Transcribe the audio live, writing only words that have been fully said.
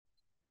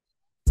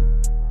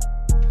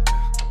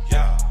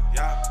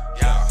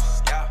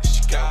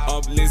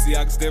Lindsay,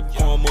 I can step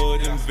upon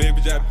mud in the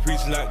village. I be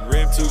preaching like the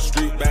Rev 2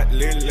 Street, back to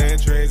little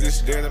land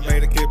transition. Then I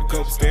made a keep a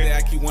couple steady.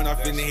 I keep one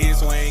off in the head,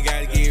 so I ain't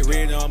gotta get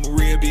ready. I'm a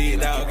real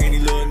big dog. Any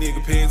little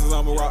nigga pencils,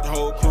 I'ma rock the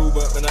whole crew,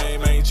 but my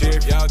name ain't Cherry.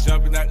 Y'all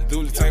jumping out the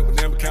dually tank with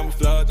them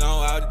camouflage on.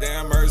 All the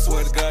damn murder,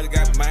 swear to God, it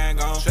got my mind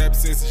gone. Trapping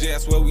since the jet, I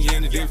swear we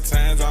in the different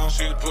time zone.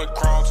 Should've put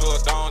chrome to a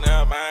dawn,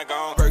 now mind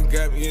gone. Perkin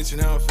got me itching,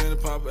 now I'm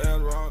finna pop a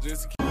Adderall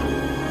just to keep.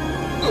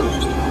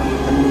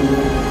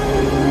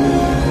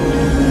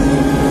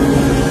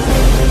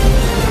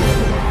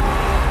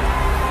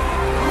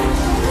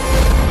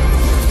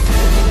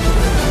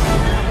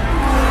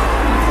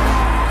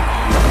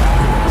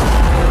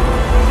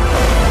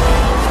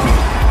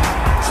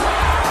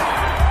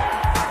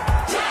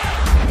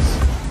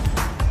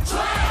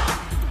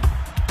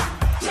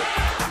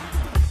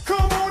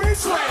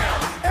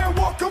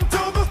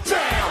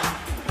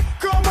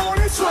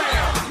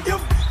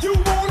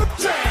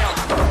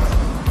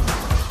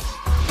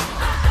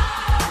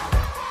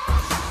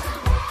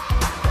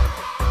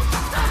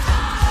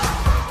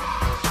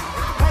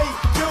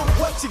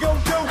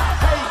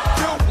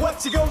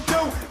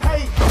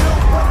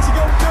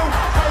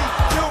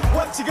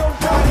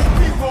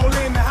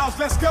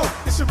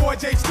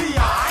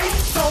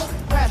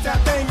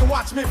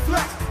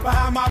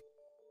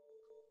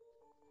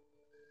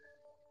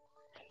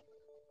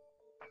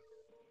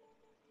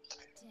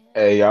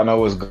 Hey, y'all know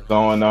what's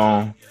going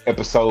on.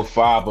 Episode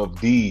 5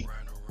 of the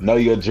Know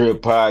Your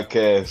Drip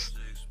podcast.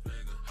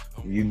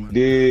 You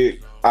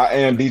did. I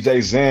am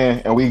DJ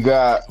Zen, and we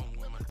got.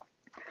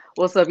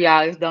 What's up,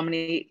 y'all? It's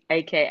Dominique,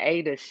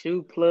 aka the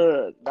Shoe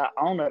Plug, the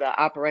owner, the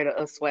operator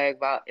of Swag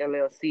Vault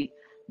LLC.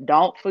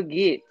 Don't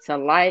forget to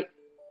like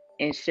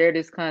and share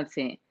this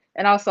content,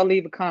 and also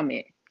leave a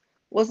comment.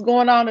 What's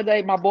going on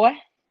today, my boy?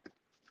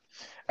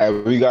 Hey,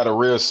 we got a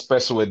real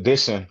special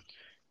edition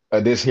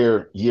of this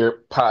here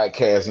year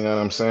podcast, you know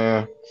what I'm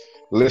saying?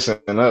 Listen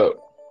up.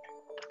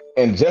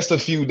 In just a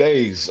few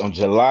days, on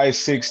July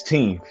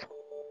 16th,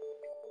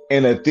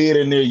 in a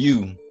theater near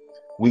you,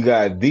 we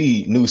got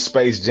the new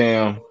Space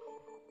Jam,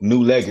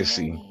 New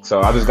Legacy.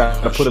 So I just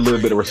got to put a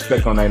little bit of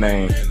respect on their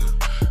name.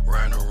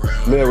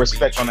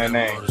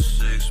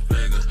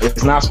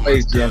 It's not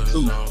Space Jam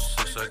 2.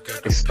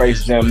 It's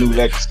Space Jam New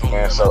Legacy,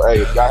 man. So,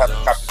 hey, if y'all haven't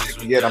copied the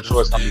ticket yet, I'm sure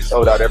it's going to be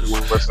sold out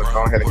everywhere. So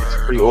go ahead and get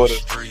your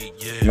pre-orders.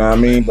 You know what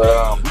I mean? But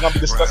we're going to be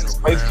discussing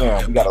Space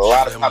Jam. We got a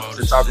lot of topics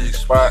to talk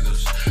about the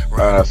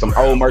spot. Some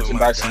old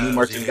merchandise, some new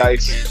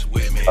merchandise.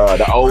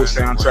 The old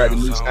soundtrack, the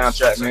new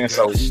soundtrack, man.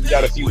 So we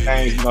got a few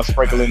things we're going to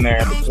sprinkle in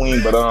there in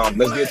between. But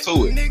let's get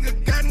to it.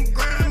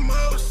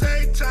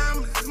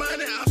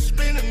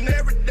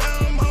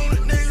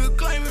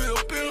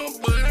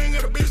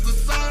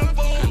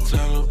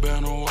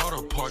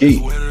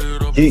 Geek.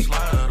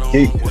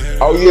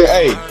 Oh yeah,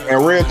 hey,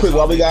 and real quick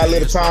while we got a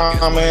little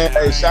time, man.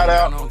 Hey, shout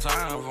out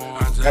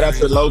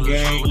to Low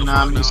Gang, you know what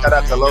I mean? Shout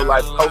out to Low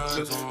Life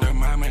Coaches.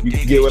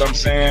 You get what I'm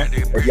saying?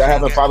 If y'all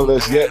haven't followed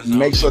us yet,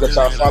 make sure that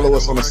y'all follow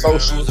us on the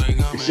socials.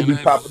 It should be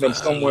popping up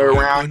somewhere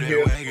around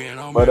here.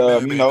 But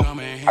you know,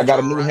 I got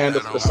a new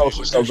handle for the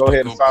socials, so go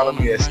ahead and follow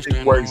me at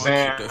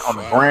StickWorkZan on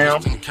the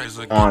gram,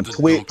 on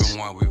Twitch.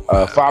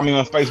 Follow me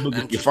on Facebook.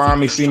 If you find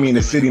me, see me in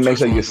the city, make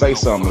sure you say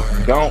something. If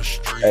you don't,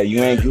 hey,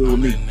 you ain't good with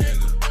me.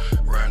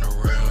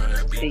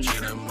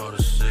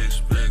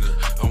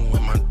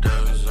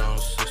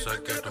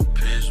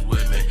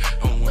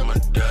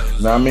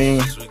 You know what I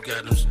mean?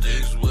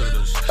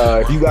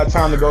 If you got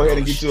time to go ahead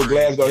and get you a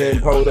glass, go ahead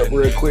and pull it up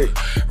real quick.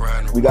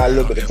 We got a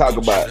little bit to talk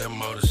about.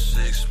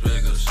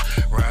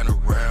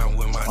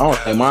 I don't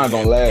think mine's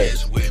gonna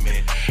last.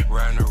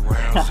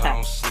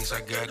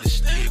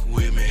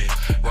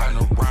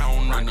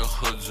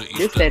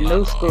 This that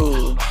new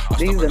school.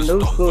 These are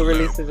new school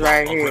releases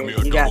right here.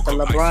 You got the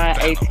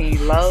LeBron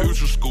 18 Low.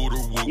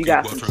 You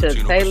got some Chuck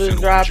Taylors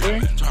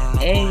dropping.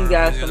 And you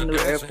got some new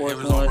Air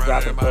Force Ones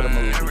dropping for the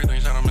movie.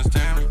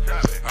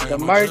 The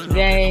merch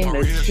game,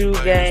 the shoe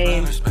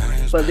game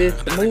for this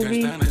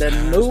movie, the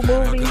new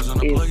movie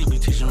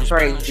is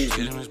crazy.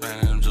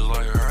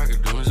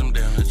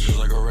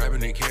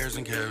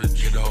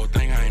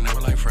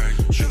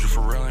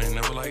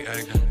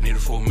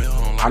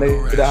 I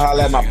need to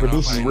holler at my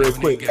producers real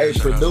quick. Hey,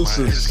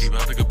 producers,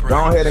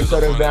 go ahead and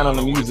cut us down on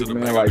the music,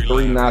 man. Like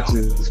 3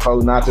 notches,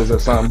 4 notches or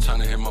something.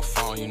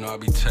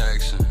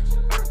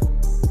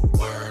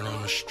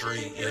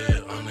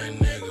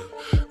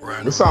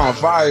 This song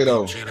fire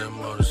though.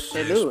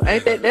 They do.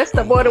 Ain't that's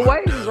the boy the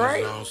Waves,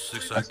 right?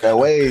 That's that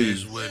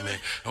Waves.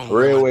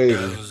 Real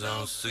Waves.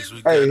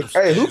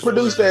 Hey, who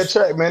produced that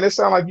track, man? It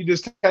sound like you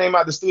just came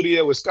out the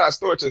studio with Scott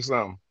Storch or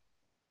something.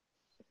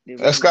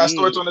 That's Scott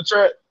Storch on the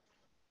track.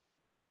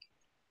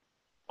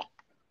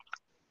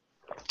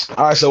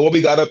 All right, so what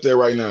we got up there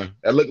right now?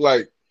 That look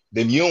like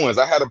the new ones.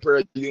 I had a pair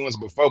of new ones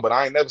before, but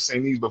I ain't never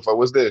seen these before.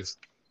 What's this?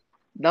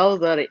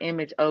 Those are the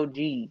Image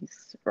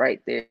OGs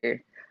right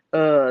there.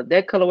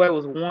 That colorway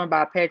was worn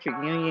by Patrick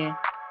Union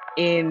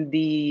in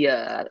the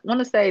I want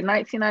to say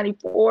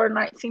 1994,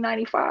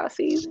 1995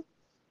 season.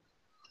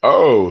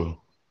 Oh.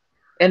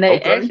 And they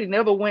Okay. actually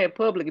never went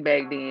public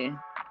back then.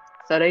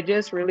 So they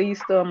just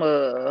released them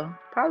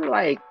probably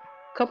like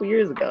a couple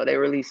years ago. They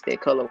released that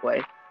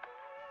colorway.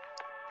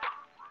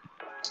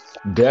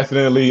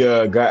 Definitely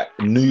got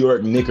New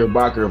York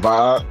Knickerbocker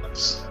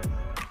vibes.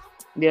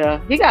 Yeah,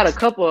 he got a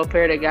couple of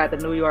pair that got the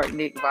New York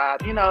Knicks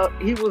vibe. You know,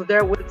 he was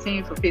there with the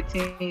team for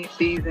 15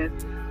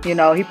 seasons. You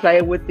know, he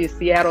played with the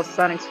Seattle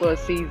Sonics for a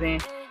season,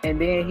 and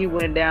then he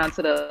went down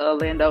to the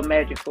Orlando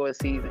Magic for a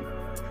season.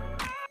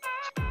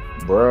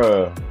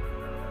 Bruh,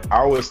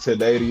 I was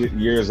today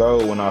years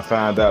old when I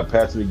found out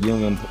Patrick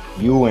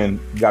Ewing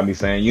got me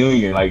saying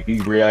Union, like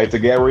he's related to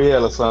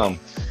Gabrielle or something.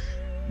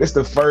 This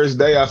the first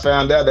day I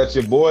found out that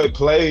your boy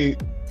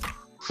played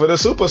for the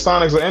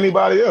Supersonics or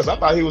anybody else. I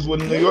thought he was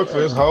with New York for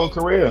his whole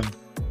career.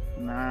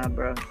 Nah,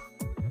 bro.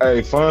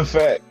 Hey, fun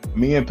fact: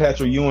 me and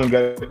Patrick Ewing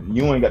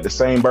got the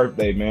same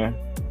birthday, man.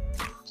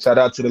 Shout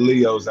out to the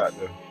Leos out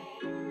there.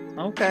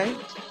 Okay.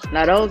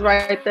 Now those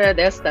right there,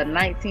 that's the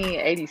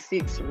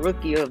 1986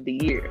 Rookie of the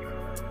Year.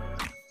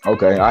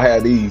 Okay, I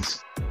had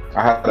these.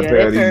 I had a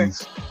pair of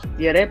these.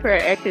 Yeah, that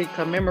pair actually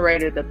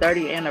commemorated the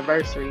 30th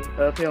anniversary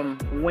of him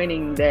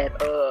winning that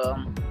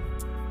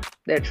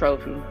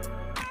trophy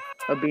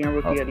of being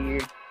Rookie of the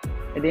Year.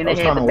 And then they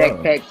had the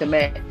backpack to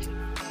match.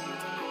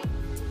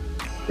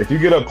 If you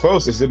get up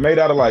close, is it made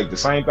out of like the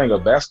same thing a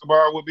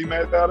basketball would be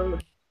made out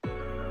of?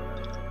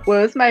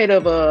 Well, it's made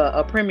of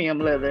a premium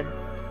leather.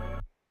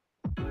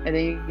 And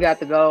then you got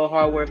the gold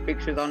hardware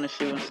fixtures on the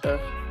shoe and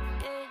stuff.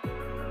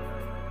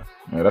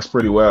 Yeah, that's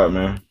pretty wild,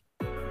 man.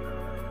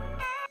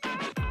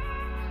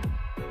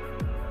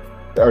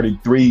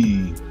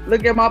 33.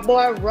 Look at my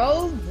boy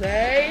Rose.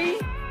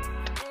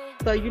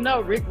 So you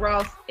know Rick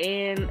Ross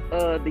and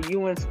the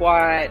UN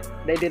squad,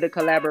 they did a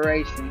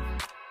collaboration.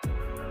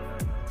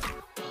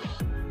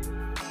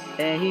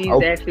 And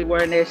he's actually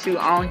wearing that shoe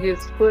on his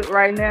foot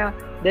right now.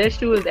 That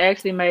shoe is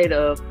actually made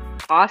of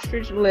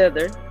ostrich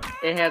leather.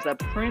 It has a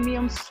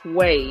premium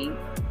suede.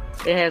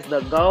 It has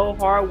the gold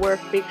hardware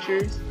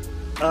fixtures.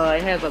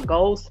 It has a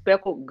gold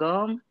speckled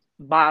gum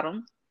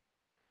bottom.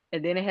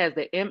 And then it has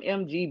the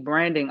MMG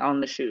branding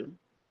on the shoe.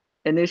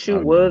 And this shoe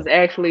was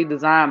actually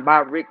designed by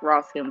Rick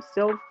Ross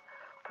himself.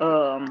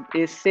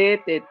 It's said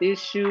that this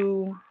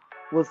shoe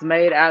was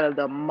made out of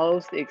the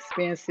most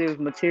expensive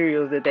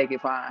materials that they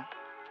could find.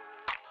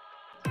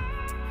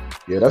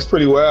 Yeah, that's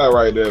pretty wild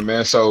right there,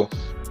 man. So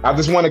I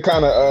just want to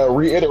kind of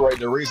reiterate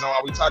the reason why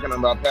we're talking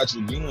about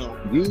Patrick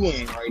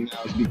Ewing right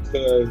now is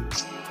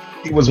because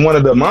he was one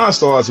of the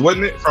monsters,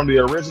 wasn't it, from the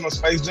original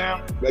Space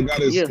Jam that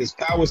got his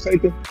powers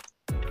taken?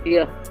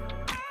 Yeah.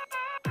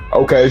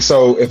 Okay,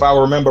 so if I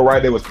remember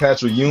right, it was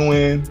Patrick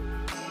Ewing,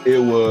 it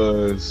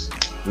was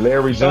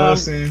Larry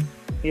Johnson,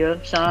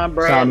 Sean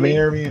Bradley,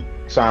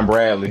 Sean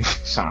Bradley,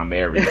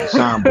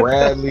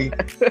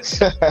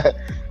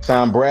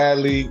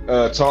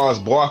 Charles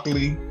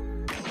Barkley.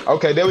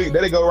 Okay, there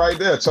they go right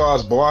there,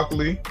 Charles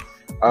Barkley,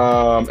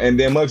 and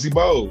then Muggsy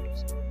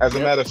Bogues. As a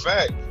matter of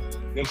fact,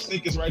 them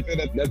sneakers right there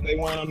that they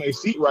wearing on their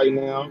feet right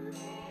now,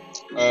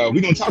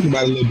 we're gonna talk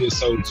about it a little bit.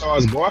 So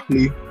Charles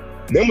Barkley,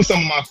 them were some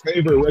of my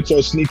favorite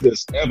retro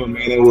sneakers ever,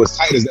 man. It was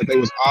tight as that they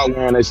was all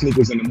wearing their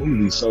sneakers in the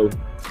movie. So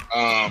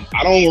I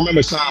don't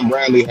remember Sean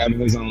Bradley having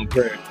his own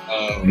pair.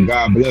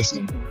 God bless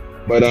him.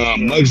 But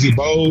Muggsy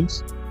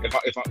Bogues,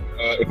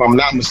 if I'm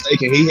not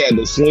mistaken, he had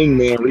the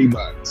Swingman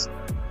Reeboks.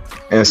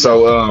 And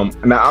so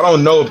now I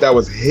don't know if that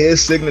was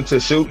his signature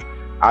shoe.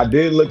 I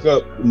did look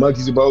up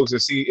Muggsy Bogues to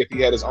see if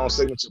he had his own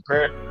signature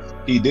pair.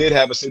 He did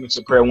have a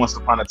signature pair once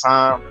upon a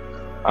time.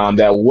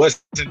 That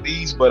wasn't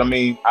these, but I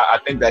mean, I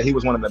think that he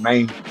was one of the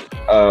main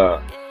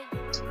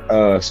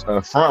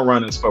front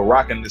runners for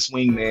rocking the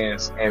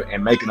Swingmans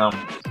and making them,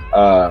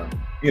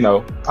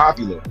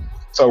 popular.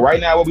 So right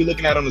now, what we're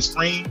looking at on the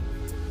screen,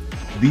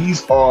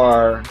 these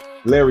are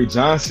Larry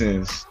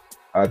Johnson's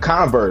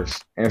Converse,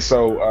 and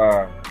so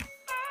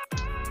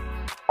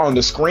on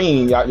the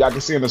screen, y'all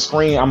can see on the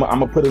screen. I'm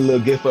gonna put a little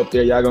GIF up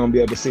there. Y'all gonna be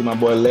able to see my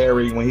boy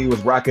Larry when he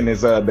was rocking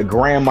his the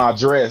grandma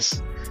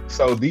dress.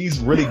 So these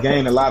really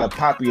gained a lot of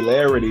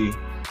popularity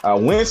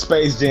when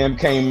Space Jam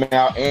came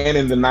out and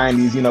in the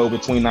 90s,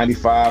 between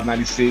 95,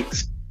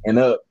 96 and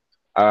up,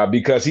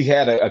 because he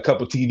had a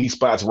couple TV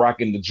spots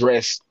rocking the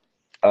dress,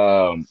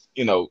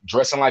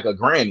 dressing like a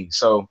granny.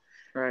 So,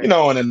 in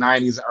the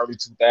 90s and early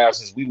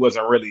 2000s, we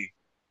wasn't really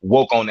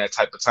woke on that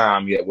type of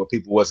time yet where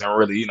people wasn't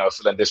really,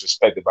 feeling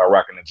disrespected by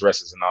rocking the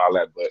dresses and all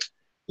that. But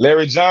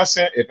Larry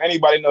Johnson, if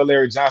anybody know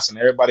Larry Johnson,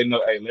 everybody know,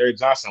 hey, Larry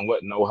Johnson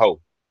wasn't no hoe.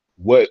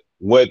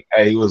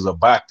 He was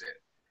about that.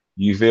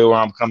 You feel where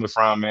I'm coming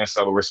from, man?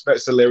 So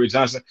respect to Larry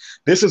Johnson.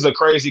 This is a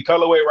crazy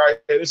colorway right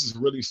here. This is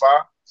really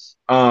fire.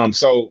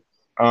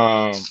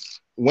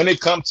 When it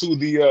comes to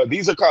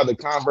these are called the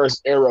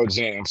Converse Aero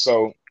Jam.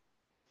 So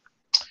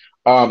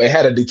it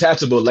had a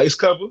detachable lace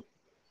cover,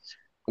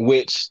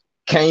 which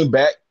came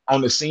back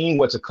on the scene,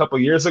 a couple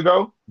years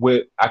ago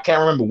with, I can't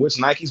remember which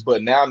Nikes,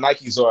 but now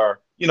Nikes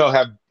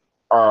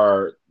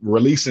are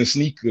releasing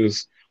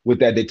sneakers with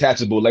that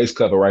detachable lace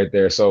cover right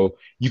there. So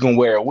you can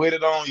wear it with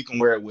it on, you can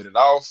wear it with it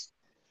off.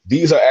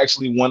 these are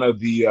actually one of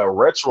the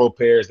retro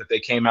pairs that they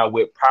came out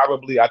with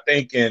probably, I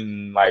think,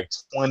 in like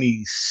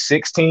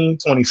 2016,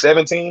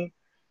 2017.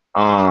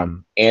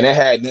 And it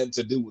had nothing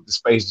to do with the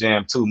Space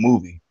Jam 2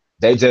 movie.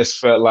 They just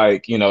felt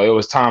like, it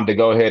was time to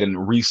go ahead and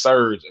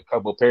resurge a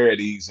couple pair of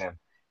these. And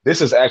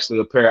this is actually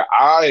a pair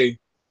I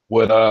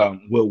would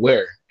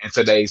wear in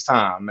today's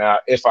time. Now,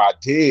 if I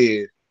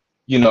did,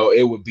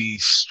 it would be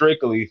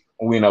strictly,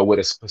 with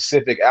a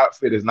specific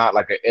outfit. It's not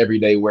like an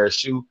everyday wear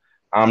shoe.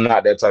 I'm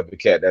not that type of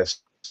cat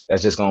that's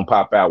just gonna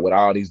pop out with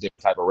all these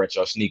different type of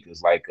retro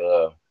sneakers. Like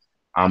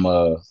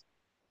not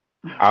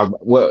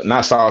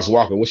Sauce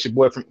Walker. What's your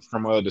boy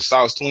from the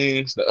Sauce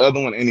Twins? The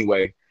other one,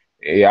 anyway.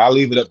 Yeah, I'll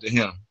leave it up to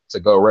him to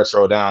go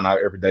retro down out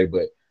every day.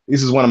 But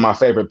this is one of my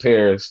favorite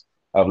pairs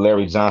of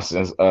Larry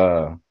Johnson's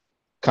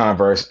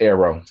Converse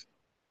Aero.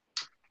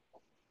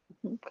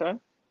 Okay.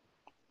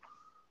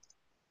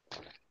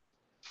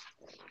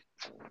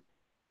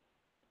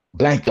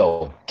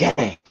 Blanco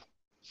gang.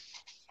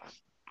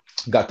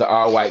 Got the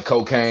all white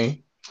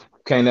cocaine.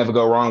 Can't never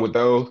go wrong with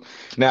those.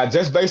 Now,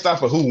 just based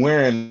off of who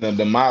wearing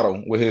the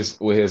model with his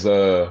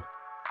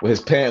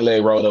pant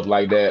leg rolled up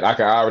like that, I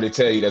can already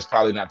tell you that's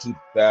probably not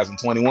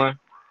 2021.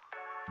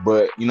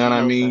 But you know what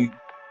I mean?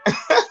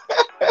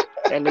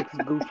 That looks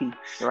goofy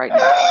right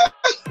now.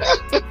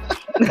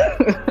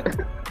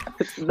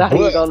 Not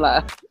even gonna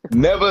lie.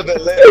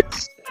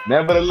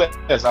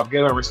 Nevertheless, I'm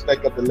giving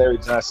respect up to Larry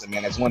Johnson,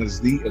 man. As one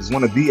of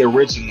the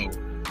original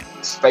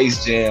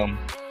Space Jam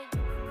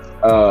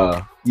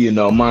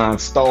mine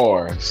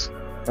stars.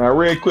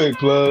 Real quick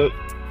plug.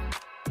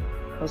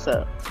 What's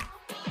up?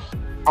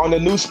 On the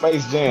new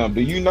Space Jam,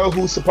 do you know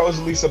who's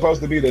supposedly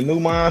supposed to be the new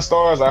mine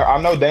stars? I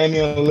know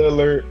Damian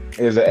Lillard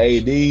is an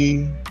AD.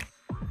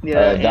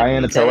 Yeah,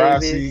 Diana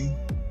Taurasi.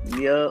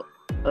 Yep.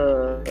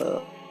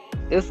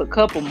 It's a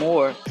couple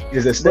more.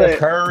 Is it Steph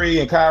Curry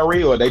and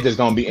Kyrie, or are they just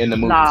gonna be in the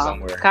movie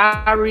somewhere?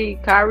 Kyrie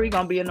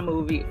gonna be in the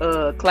movie.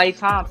 Klay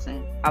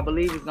Thompson, I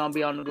believe, is gonna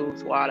be on the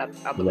Goose Squad. I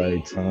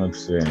believe. Klay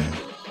Thompson.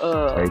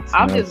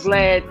 I'm just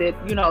glad that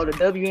the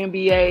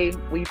WNBA,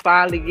 we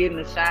finally getting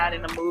a shine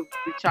in the movie.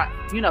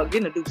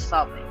 Getting to do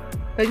something,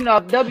 because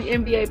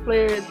WNBA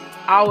players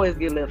always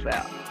get left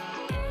out.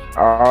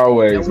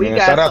 Always, man.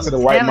 Shout out to the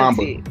White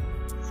Mamba.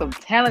 Some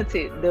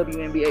talented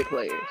WNBA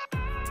players.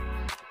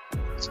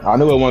 I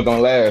knew it wasn't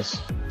gonna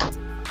last.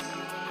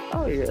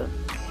 Oh yeah.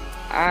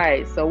 All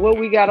right. So what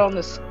we got on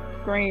the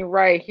screen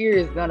right here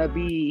is gonna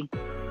be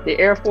the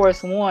Air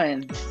Force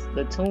Ones,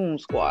 the Toon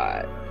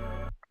Squad.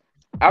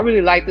 I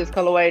really like this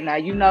colorway. Now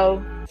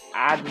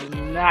I do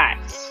not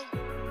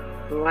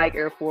like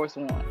Air Force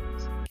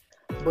Ones,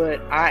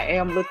 but I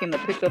am looking to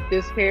pick up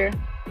this pair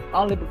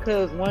only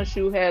because one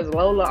shoe has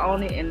Lola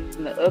on it and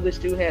the other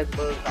shoe has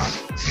Buzz on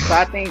it. So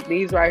I think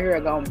these right here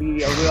are gonna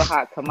be a real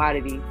hot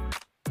commodity.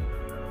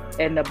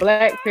 And the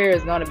black pair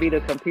is going to be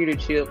the computer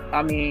chip.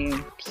 I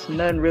mean, it's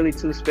nothing really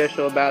too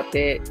special about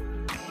that.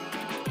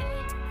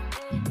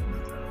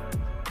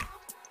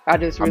 I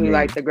just really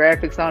like the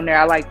graphics on there.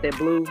 I like that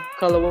blue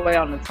colorway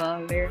on the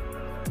tongue there.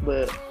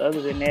 But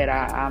other than that,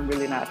 I'm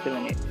really not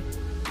feeling it.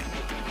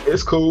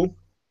 It's cool.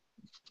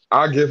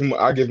 I'll give him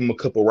a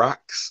couple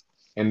rocks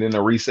and then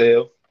a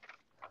resale.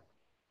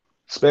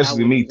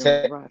 Especially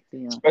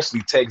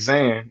especially Tech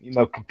Zan,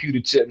 computer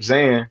chip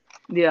Zan.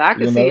 Yeah, I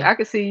can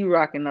see you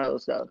rocking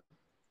those though.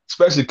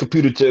 Especially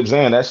computer chip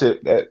Zan, that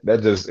shit that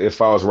just it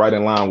falls right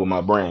in line with my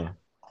brand.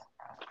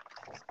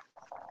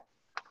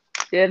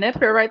 Yeah, and that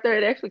pair right there,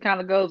 it actually kind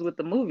of goes with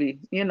the movie.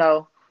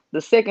 The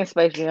second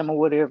Space Jam or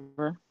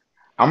whatever.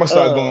 I'm gonna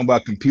start going by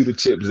computer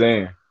chip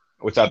Zan.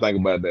 What y'all think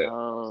about that?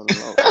 Oh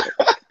Lord.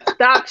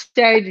 Stop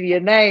changing your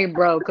name,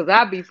 bro, because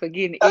I be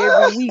forgetting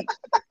every week.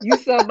 You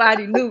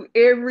somebody new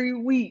every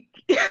week.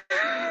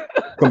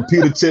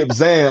 Computer chip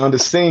Zan on the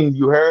scene,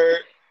 you heard?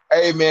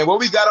 Hey man, what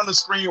we got on the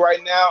screen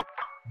right now,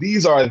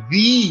 these are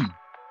the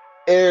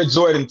Air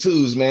Jordan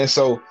 2s, man.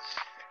 So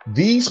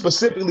these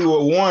specifically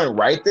were worn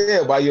right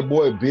there by your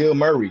boy Bill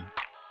Murray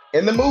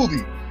in the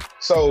movie.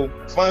 So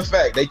fun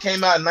fact, they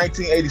came out in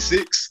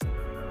 1986.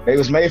 They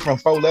was made from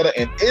Folletta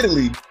in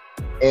Italy.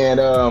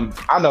 And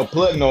I know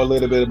Plug know a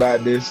little bit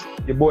about this.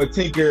 Your boy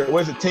Tinker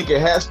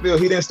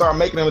Hatfield, he didn't start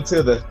making them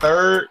until the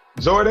third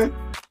Jordan.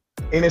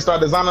 He didn't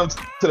start designing them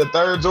to the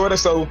third Jordan.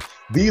 So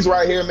these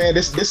right here, man,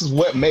 this is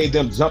what made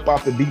them jump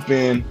off the deep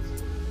end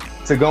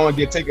to go and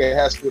get Tinker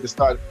Hatfield to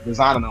start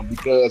designing them.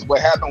 Because what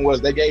happened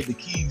was they gave the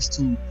keys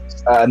to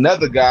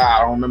another guy,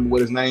 I don't remember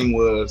what his name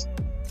was,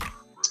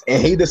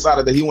 and he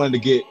decided that he wanted to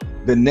get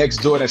the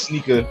next Jordan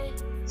sneaker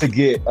to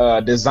get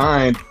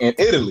designed in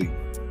Italy.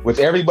 Which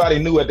everybody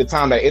knew at the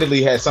time that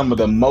Italy had some of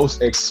the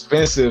most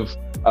expensive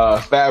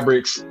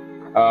fabrics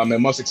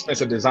and most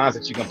expensive designs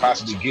that you can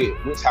possibly get.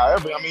 Which,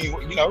 however, I mean,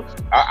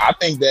 I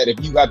think that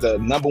if you got the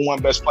number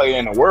one best player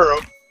in the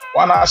world,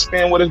 why not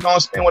spend what it's going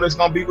to spend, what it's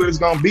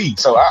going to be?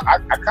 So I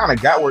kind of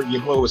got where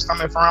your boy was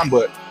coming from,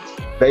 but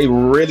they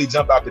really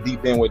jumped out the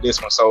deep end with this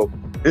one. So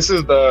this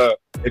is the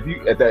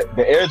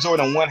Air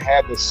Jordan 1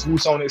 had the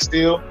swoosh on it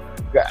still.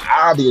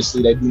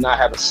 Obviously, they do not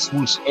have a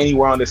swoosh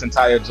anywhere on this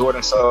entire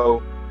Jordan.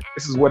 So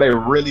this is where they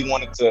really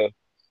wanted to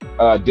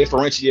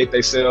differentiate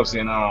themselves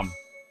and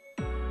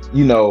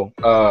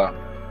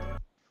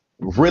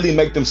really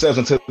make themselves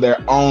into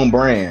their own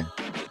brand.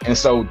 And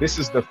so this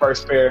is the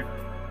first pair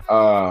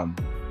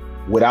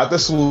without the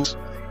swoosh.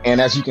 And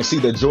as you can see,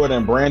 the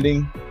Jordan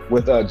branding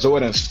with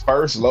Jordan's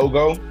first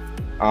logo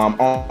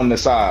on the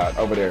side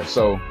over there.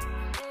 So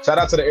shout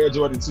out to the Air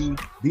Jordan 2.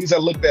 These are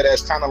looked at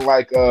as kind of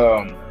like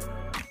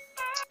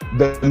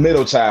the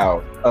middle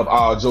child of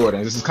all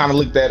Jordans. This is kind of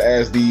looked at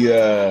as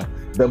the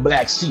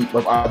black sheep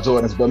of all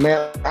Jordans. But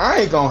man,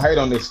 I ain't gonna hate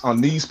on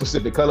these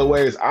specific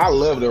colorways. I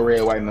love the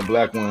red, white, and the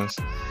black ones.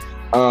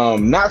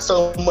 Not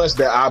so much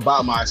that I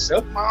bought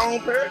myself my own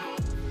pair,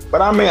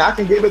 but I mean, I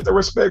can give it the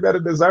respect that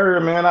it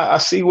deserves, man. I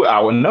see what I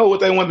would know what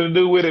they wanted to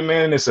do with it,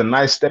 man. It's a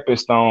nice stepping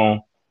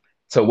stone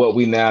to what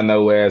we now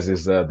know as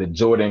is the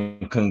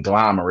Jordan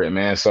conglomerate,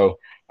 man. So,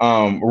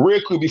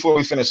 real quick before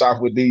we finish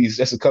off with these,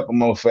 just a couple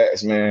more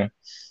facts, man.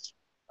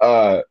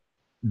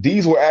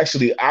 These were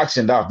actually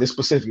auctioned off, this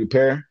specific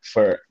pair,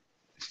 for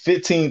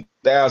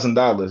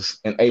 $15,000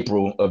 in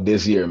April of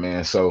this year,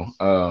 man. So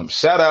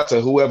shout out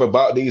to whoever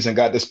bought these and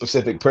got this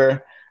specific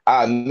pair.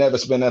 I never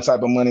spend that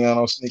type of money on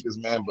those sneakers,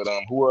 man. But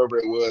whoever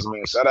it was,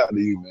 man, shout out to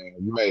you, man.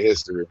 You made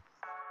history.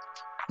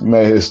 You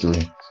made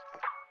history.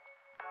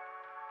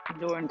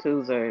 Jordan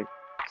 2s are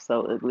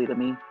so ugly to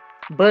me.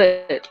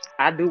 But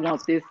I do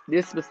want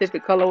this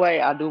specific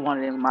colorway. I do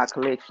want it in my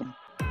collection.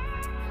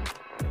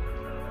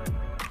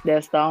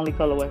 That's the only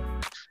colorway.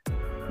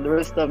 The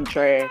rest of them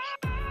trash.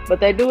 But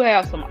they do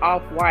have some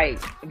off-white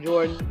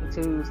Jordan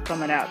 2s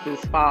coming out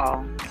this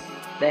fall.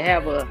 They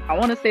have I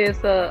want to say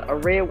it's a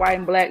red, white,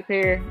 and black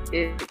pair.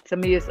 To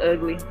me, it's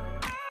ugly.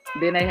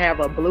 Then they have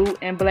a blue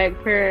and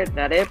black pair.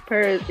 Now that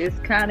pair is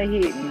kind of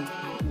hidden,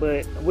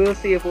 but we'll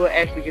see if we'll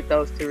actually get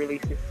those two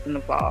releases in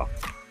the fall.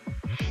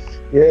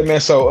 Yeah,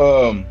 man.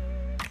 So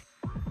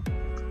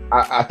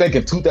I think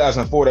in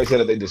 2004 they said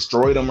that they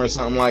destroyed them or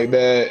something like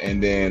that,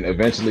 and then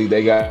eventually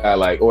they got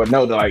like right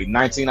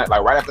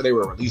after they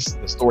were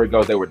released, the story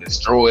goes they were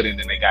destroyed, and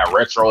then they got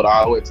retroed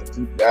all the way to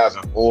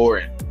 2004,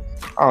 and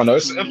I don't know.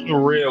 It's some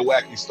real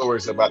wacky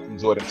stories about the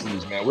Jordan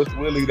 2s, man.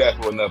 We'll leave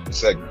that for another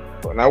segment.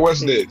 But now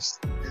what's this?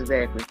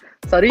 Exactly.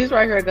 So these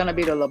right here are gonna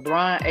be the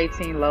LeBron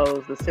 18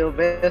 lows, the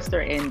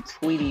Sylvester and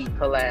Tweety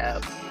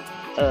collab.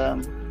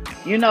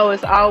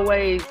 It's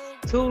always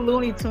two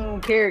Looney Tune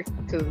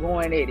characters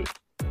going at it.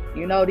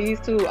 These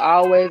two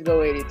always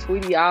go at it.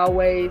 Tweety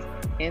always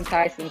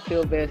enticing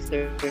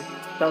Sylvester.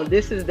 So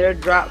this is their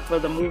drop for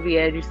the movie.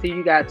 As you see,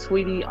 you got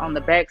Tweety on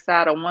the back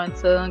side of one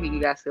tongue, and you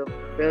got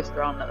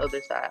Sylvester on the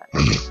other side.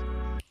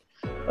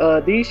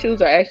 These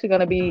shoes are actually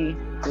going to be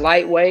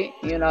lightweight.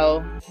 They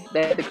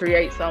had to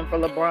create something for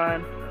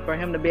LeBron, for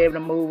him to be able to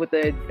move with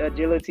the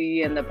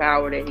agility and the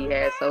power that he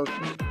has. So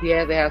he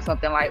has to have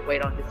something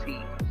lightweight on his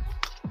feet.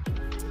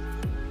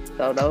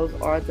 So those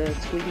are the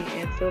Tweety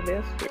and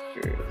Sylvester.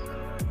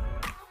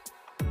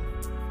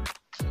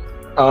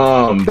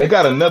 They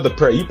got another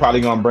pair. You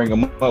probably gonna bring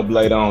them up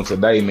later on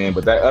today, man.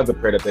 But that other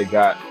pair that they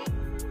got,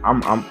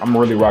 I'm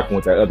really rocking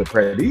with that other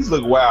pair. These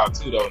look wild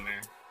too, though,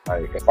 man.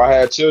 Like if I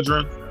had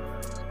children,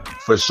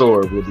 for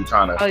sure we'll be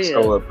trying to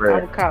show up pair.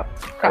 I would cop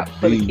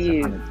for the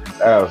kids,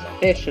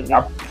 especially.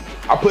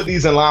 I put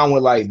these in line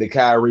with like the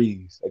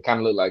Kyries. They kind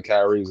of look like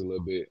Kyries a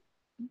little bit.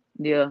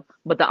 Yeah,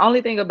 but the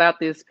only thing about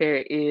this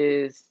pair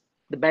is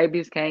the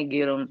babies can't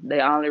get them.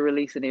 They only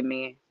release it in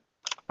men.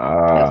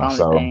 That's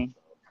the only thing.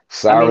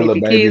 Sorry, if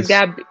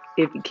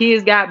the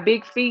kids got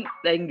big feet,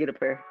 they can get a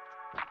pair.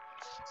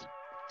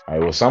 All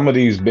right, well, some of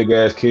these big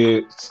ass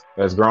kids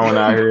that's growing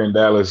out here in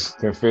Dallas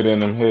can fit in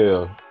them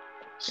hell.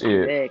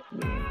 Shit.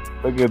 Exactly.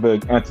 Look at the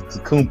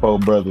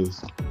Antetokounmpo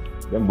brothers.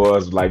 Them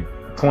boys like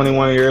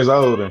 21 years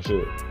old and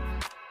shit.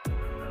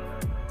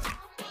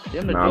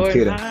 I'm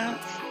kidding.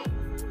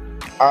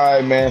 All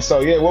right, man.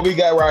 So yeah, what we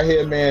got right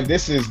here, man,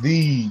 this is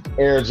the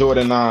Air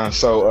Jordan 9.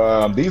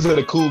 So these are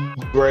the cool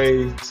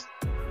grades.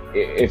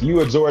 If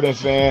you a Jordan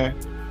fan,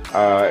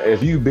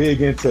 if you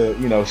big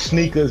into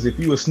sneakers, if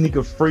you a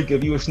sneaker freak,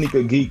 if you a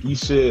sneaker geek, you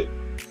should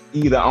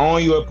either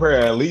own you a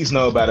pair, or at least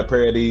know about a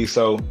pair of these.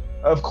 So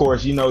of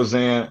course,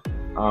 Zan,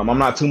 I'm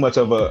not too much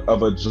of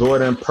a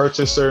Jordan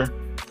purchaser,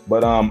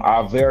 but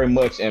I very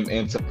much am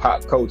into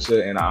pop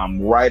culture, and I'm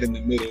right in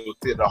the middle,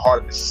 in the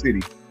heart of the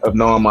city of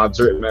knowing my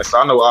drip, man. So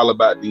I know all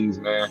about these,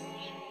 man.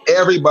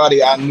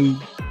 Everybody I knew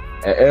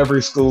at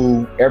every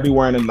school,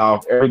 everywhere in the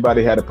North,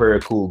 everybody had a pair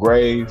of cool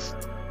grays.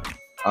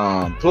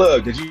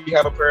 Plug, did you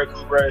have a pair of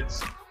cool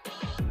grays?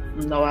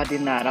 No, I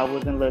did not. I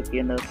wasn't lucky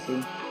enough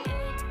to.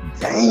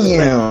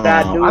 Damn.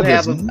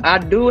 I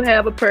do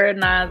have a pair of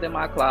 9s in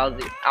my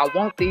closet. I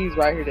want these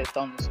right here that's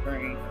on the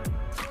screen.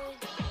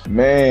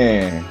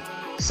 Man.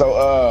 So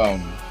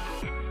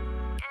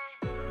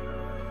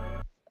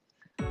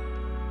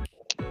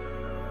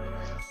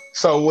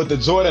So with the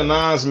Jordan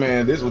 9s,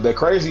 man, this was the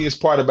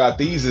craziest part about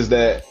these is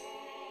that,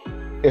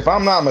 if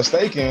I'm not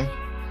mistaken,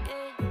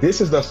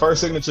 this is the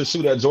first signature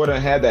shoe that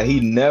Jordan had that he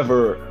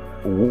never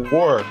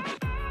wore,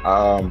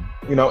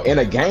 in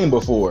a game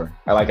before,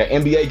 like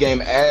an NBA game,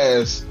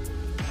 as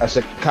a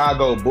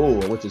Chicago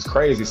Bull, which is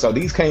crazy. So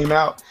these came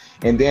out,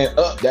 and then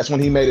that's when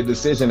he made a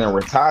decision and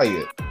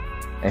retired.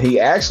 And he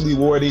actually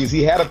wore these.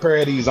 He had a pair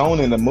of these on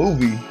in the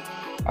movie.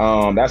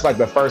 That's like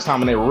the first time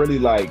when they really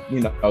like,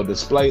 you know,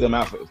 displayed them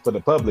out for the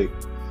public.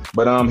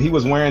 But he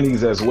was wearing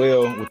these as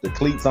well with the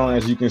cleats on,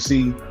 as you can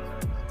see,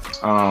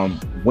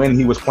 when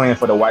he was playing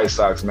for the White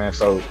Sox, man.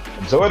 So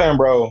Jordan,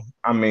 bro,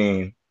 I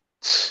mean,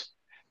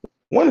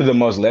 one of the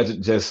most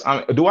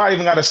do I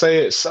even got to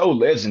say it? So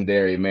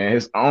legendary, man.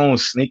 His own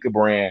sneaker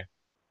brand,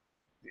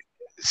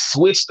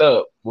 switched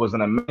up, was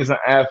an amazing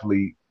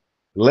athlete,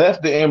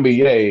 left the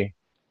NBA.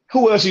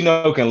 Who else you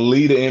know can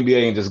lead the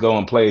NBA and just go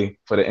and play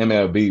for the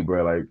MLB,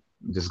 bro? Like,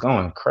 just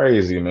going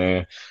crazy,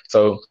 man.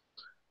 So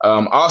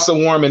also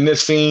warm in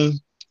this scene,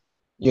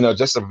 you know,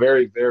 just a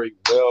very, very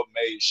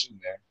well-made shoe,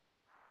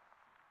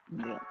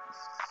 man. Yeah.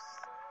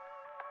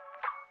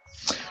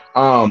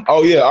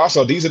 Oh yeah.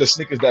 Also, these are the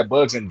sneakers that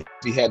Bugs and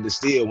he had to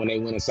steal when they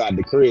went inside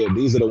the crib.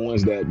 These are the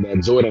ones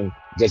that Jordan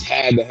just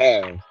had to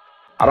have.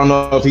 I don't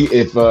know if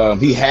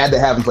he had to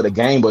have them for the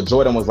game, but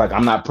Jordan was like,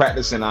 "I'm not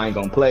practicing. I ain't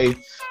gonna play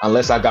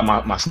unless I got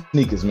my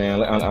sneakers,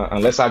 man.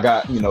 Unless I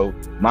got, you know,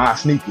 my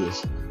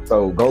sneakers."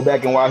 So go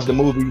back and watch the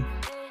movie.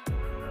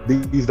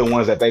 These are the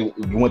ones that they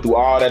went through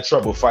all that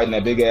trouble fighting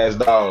that big ass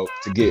dog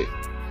to get.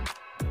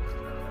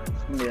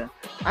 Yeah,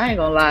 I ain't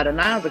gonna lie. The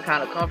 9s are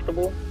kind of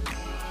comfortable.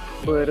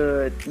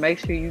 But make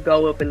sure you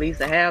go up at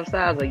least a half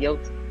size or your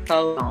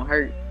toes don't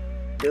hurt.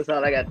 That's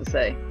all I got to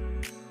say.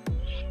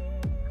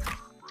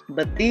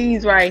 But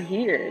these right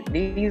here,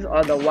 these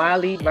are the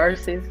Wally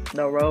versus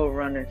the Road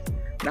Runners.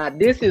 Now,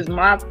 this is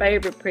my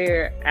favorite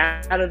pair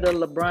out of the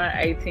LeBron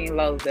 18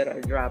 lows that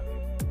are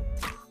dropping.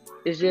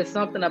 It's just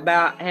something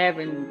about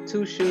having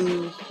two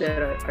shoes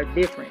that are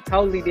different,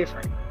 totally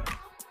different.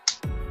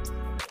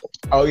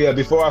 Oh, yeah,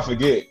 before I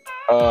forget,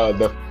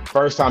 the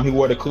first time he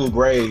wore the cool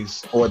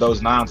grays or those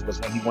 9s was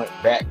when he went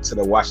back to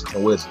the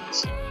Washington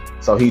Wizards.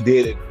 So he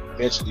did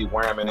eventually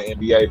wear them in the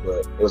NBA, but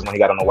it was when he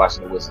got on the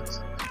Washington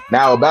Wizards.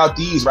 Now about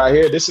these right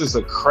here, this is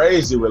a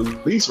crazy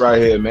release right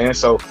here, man.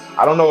 So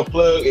I don't know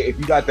if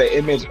you got the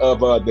image of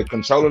the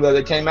controller that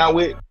they came out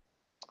with.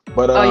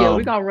 But oh yeah,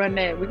 we're gonna run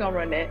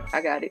that.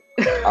 I got it.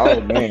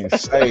 Oh man,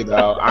 say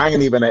dog. I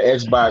ain't even an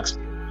Xbox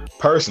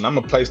person. I'm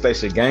a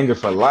PlayStation ganger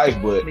for life,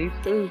 but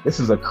this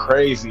is a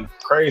crazy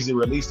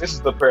release. This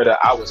is the pair that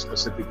I would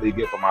specifically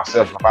get for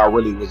myself if I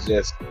really was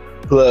just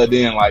plugged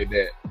in like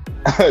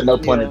that. No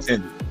pun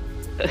intended.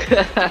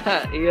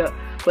 Yeah,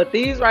 but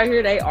these right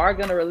here, they are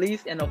gonna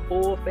release in a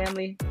full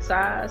family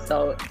size,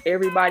 so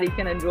everybody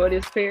can enjoy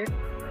this pair,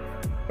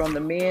 from the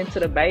men to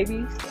the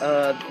babies.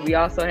 We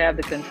also have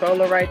the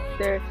controller right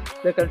there.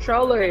 The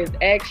controller is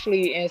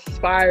actually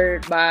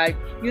inspired by,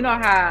 you know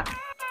how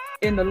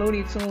in the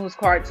Looney Tunes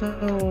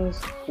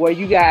cartoons where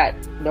you got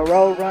the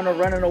Road Runner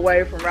running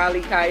away from Wile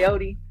E.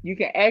 Coyote, you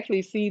can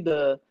actually see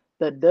the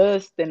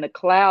dust and the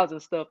clouds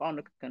and stuff on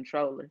the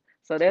controller.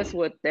 So that's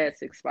what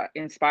that's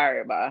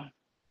inspired by.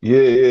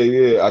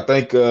 Yeah. I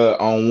think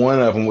on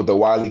one of them with the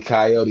Wile E.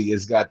 Coyote,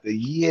 it's got the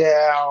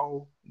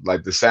yow,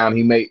 like the sound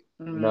he make,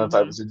 you know,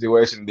 type of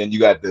situation. Then you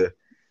got the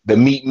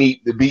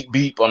meep, the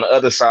beep on the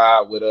other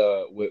side with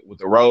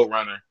the Road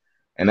Runner,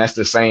 and that's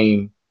the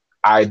same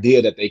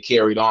idea that they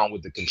carried on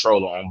with the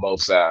controller on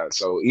both sides.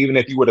 So even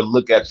if you were to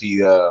look at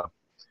the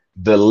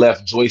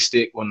left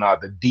joystick, or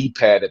not the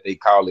D-pad that they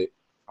call it,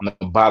 on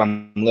the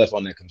bottom left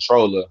on the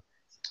controller,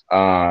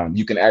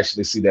 you can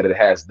actually see that it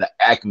has the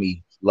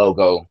Acme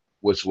logo,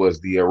 which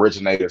was the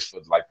originators for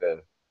like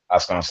I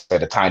was gonna say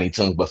the Tiny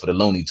Toons, but for the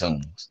Looney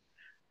Tunes.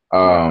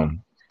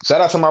 Shout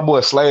out to my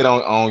boy Slade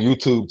on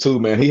YouTube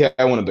too, man. He had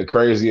one of the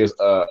craziest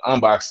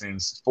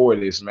unboxings for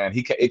this, man.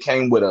 It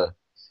came with a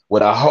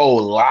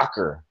whole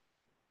locker.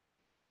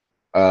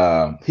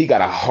 He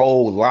got a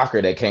whole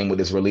locker that came with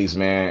this release,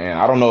 man. And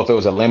I don't know if it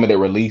was a limited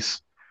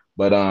release,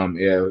 but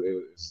yeah,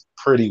 it was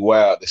pretty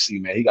wild to see,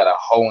 man. He got a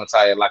whole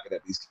entire locker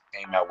that these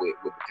came out with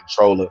the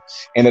controller,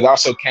 and it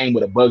also came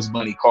with a Bugs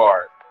Bunny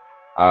card.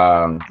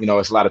 You know,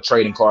 it's a lot of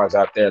trading cards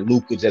out there.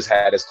 Luka just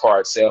had his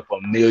card sell for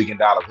 $1 million,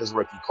 his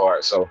rookie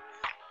card. So,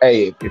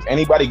 hey, if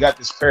anybody got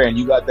this pair and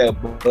you got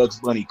that Bugs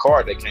Bunny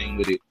card that came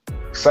with it,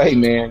 say,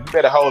 man, you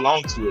better hold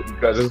on to it,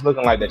 because it's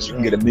looking like that you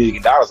can get $1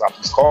 million off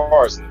these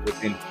cards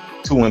within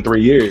 2 and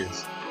 3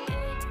 years.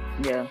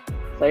 Yeah.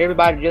 So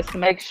everybody, just to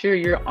make sure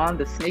you're on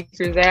the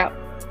Sneakers app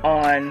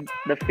on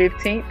the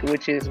 15th,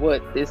 which is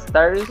this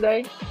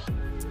Thursday.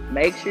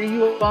 Make sure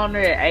you're on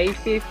there at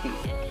 8:50.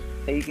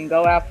 So you can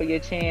go out for your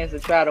chance to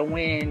try to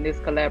win this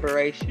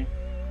collaboration.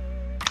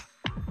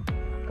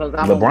 Because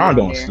LeBron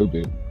going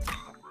stupid.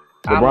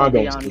 LeBron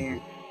going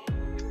stupid.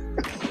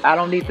 I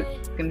don't need the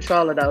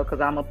controller though,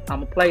 because I'm a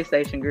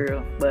PlayStation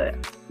girl. But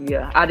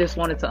yeah, I just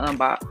wanted to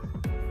unbox.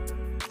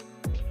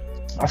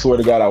 I swear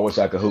to God, I wish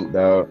I could hoop,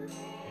 dog.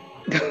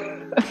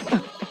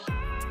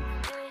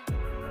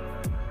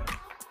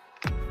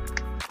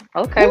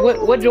 Okay,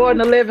 what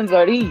Jordan 11s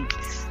are these?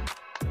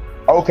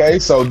 Okay,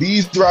 so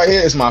these right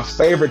here is my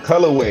favorite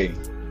colorway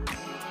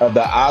of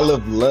the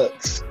Olive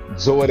Lux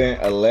Jordan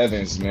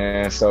 11s,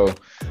 man. So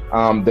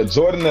The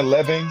Jordan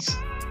 11s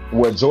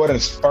were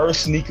Jordan's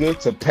first sneaker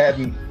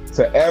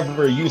to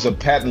ever use a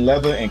patent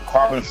leather and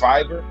carbon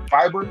fiber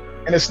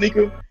in a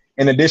sneaker,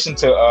 in addition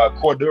to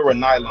Cordura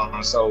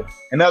nylon. So,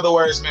 in other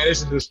words, man,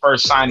 this is his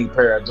first shiny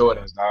pair of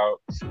Jordans, dog.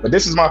 But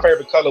this is my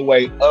favorite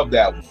colorway of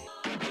that one.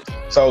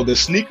 So the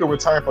sneaker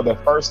returned for the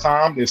first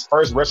time, this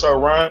first retro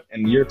run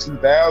in the year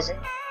 2000.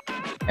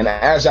 And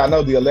as y'all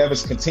know, the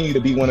 11s continue to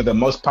be one of the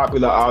most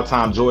popular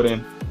all-time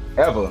Jordan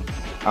ever.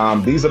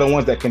 These are the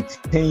ones that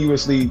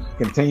continuously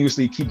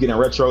keep getting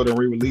retroed and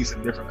re-released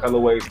in different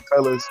colorways and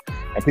colors,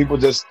 and people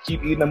just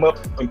keep eating them up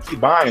and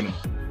keep buying them.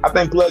 I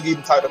think Plug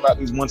even talked about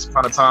these once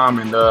upon a time,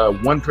 and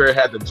one pair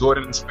had the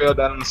Jordan spell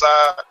down on the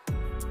side.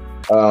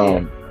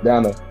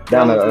 Down the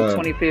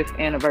 25th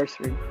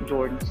anniversary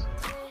Jordans.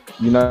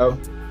 You know,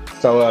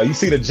 so you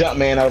see the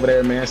Jumpman over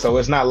there, man. So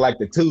it's not like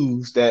the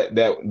twos that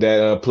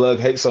Plug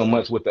hates so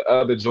much with the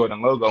other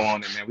Jordan logo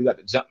on it, man. We got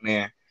the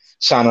Jumpman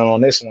shining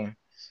on this one.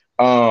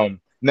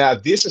 Now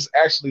this is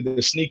actually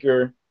the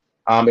sneaker.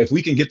 If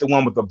we can get the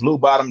one with the blue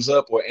bottoms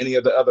up or any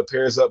of the other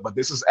pairs up, but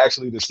this is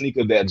actually the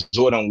sneaker that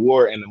Jordan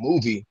wore in the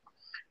movie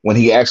when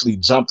he actually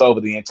jumped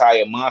over the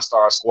entire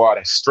Monstar squad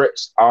and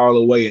stretched all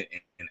the way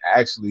and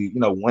actually,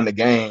 won the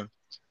game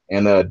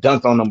and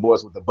dunked on them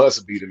boys with the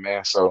buzzer beater,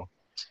 man. So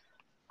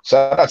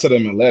shout out to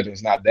them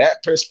 11s. Now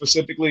that pair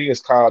specifically is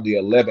called the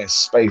 11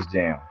 Space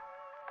Jam,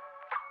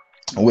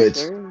 which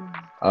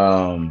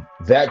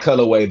that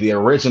colorway, the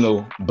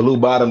original blue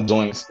bottom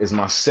joints, is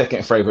my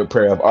second favorite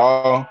pair of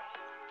all.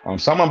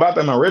 Something about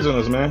them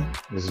originals, man,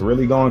 is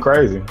really going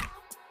crazy.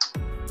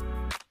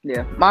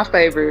 Yeah, my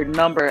favorite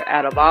number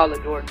out of all the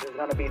Jordans is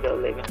gonna be the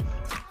 11.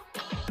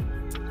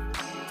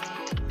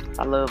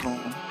 I love them.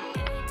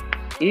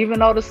 Even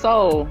though the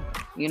sole,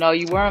 you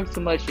wear them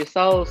too much, your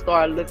sole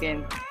start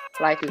looking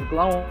like it's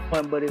glowing,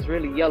 but it's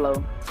really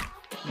yellow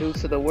due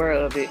to the wear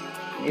of it.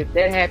 If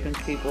that happens,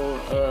 people,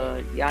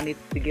 y'all need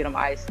to get them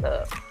iced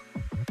up.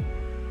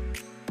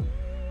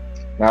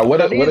 Now,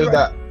 what is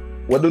that?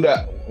 What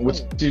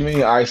do you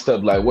mean iced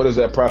up? Like, what does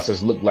that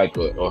process look like,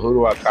 or who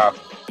do I copy?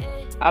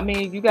 I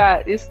mean,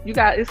 it's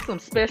some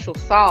special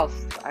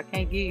sauce. I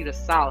can't give you the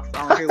sauce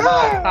on here. We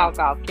don't talk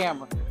off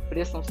camera, but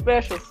it's some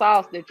special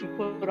sauce that you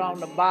put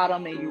on the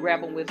bottom and you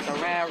wrap them with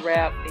saran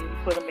wrap. Then you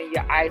put them in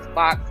your ice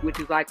box, which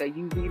is like a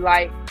UV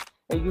light,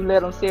 and you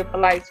let them sit for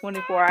like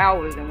 24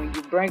 hours. And when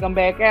you bring them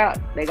back out,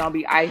 they're gonna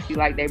be icy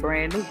like they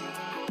brand new.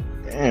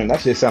 Damn,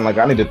 that shit sound like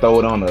I need to throw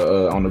it on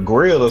the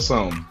grill or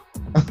something.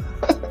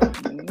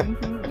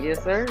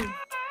 Yes, sir.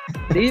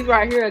 These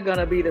right here are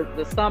gonna be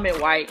the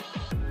Summit White.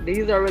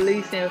 These are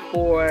releasing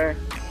for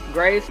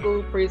grade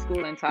school,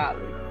 preschool, and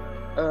toddlers.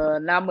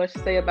 Not much to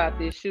say about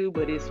this shoe,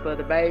 but it's for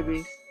the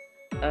babies.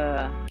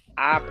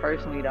 I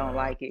personally don't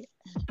like it.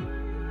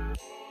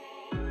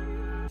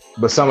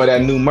 But some of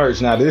that new merch.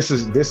 Now this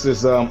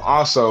is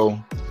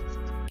also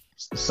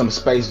some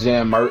Space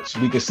Jam merch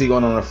we can see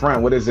on the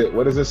front. What is it?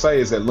 What does it say?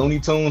 Is it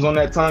Looney Tunes on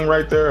that tongue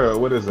right there, or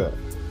what is that?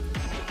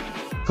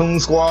 Toon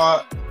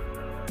Squad.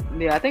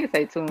 Yeah, I think it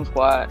say Toon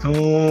Squad.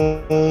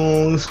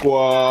 Toon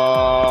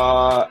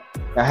Squad.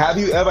 Now, have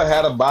you ever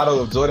had a bottle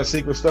of Jordan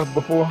Secret stuff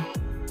before?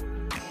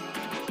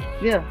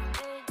 Yeah.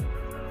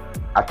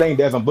 I think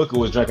Devin Booker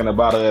was drinking a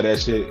bottle of that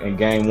shit in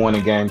Game 1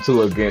 and Game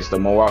 2 against the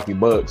Milwaukee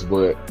Bucks,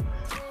 but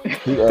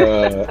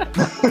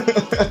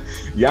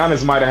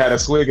Giannis might have had a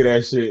swig of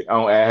that shit at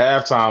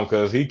halftime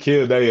because he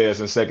killed their ass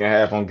in second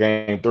half on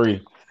Game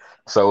 3.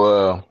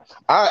 So,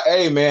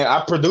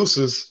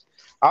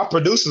 our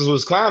producers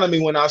was clowning me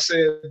when I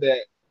said that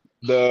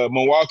the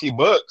Milwaukee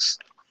Bucks,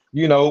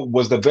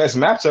 was the best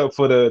matchup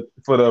for the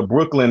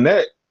Brooklyn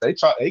Nets. They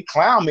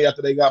clowned me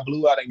after they got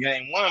blew out in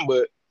Game 1,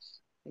 but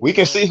we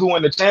can see who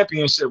won the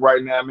championship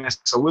right now, man.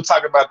 So we'll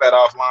talk about that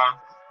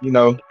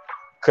offline,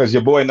 because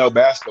your boy know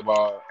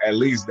basketball, at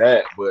least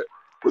that. But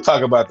we'll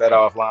talk about that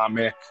offline,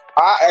 man.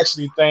 I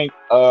actually think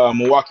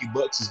Milwaukee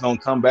Bucks is gonna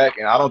come back,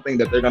 and I don't think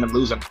that they're gonna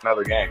lose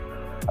another game.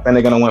 I think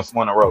they're gonna win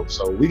 4 in a row.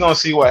 So we're gonna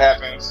see what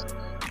happens.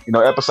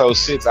 Episode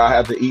 6, I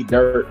have to eat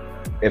dirt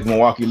if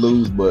Milwaukee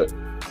lose, but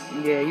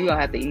yeah, you're gonna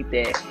have to eat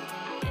that.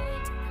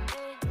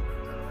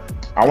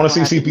 I want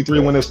to see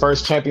CP3 win his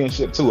first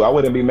championship too. I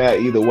wouldn't be mad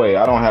either way.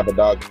 I don't have a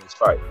dog in this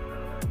fight,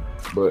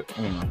 but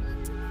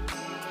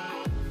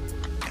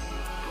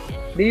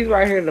These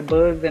right here, the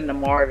Bugs and the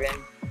Marvin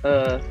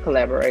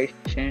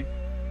collaboration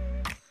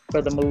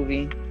for the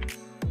movie.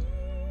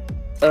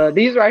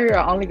 These right here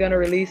are only gonna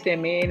release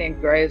in men in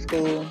grade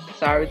school.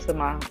 Sorry to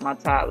my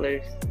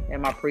toddlers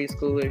and my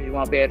preschoolers, you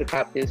won't be able to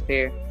cop this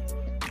pair.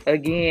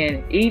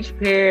 Again, each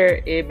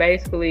pair, it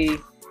basically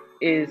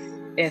is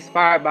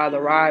inspired by the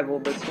rival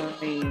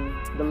between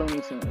the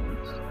Looney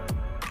Tunes.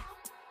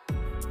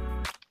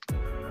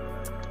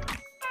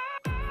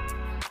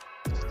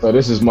 So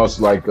this is most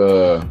like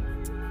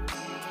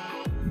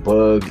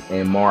Bug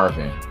and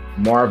Marvin.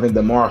 Marvin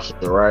the Martian,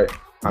 right?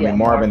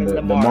 Marvin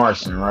the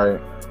Martian,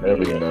 right? There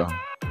we go.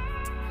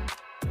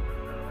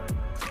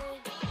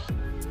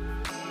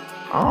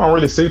 I don't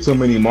really see too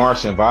many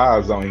Martian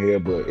vibes on here,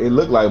 but it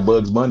looked like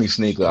Bugs Bunny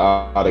sneaker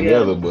all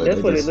together. But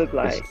that's what it looked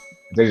like.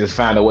 They just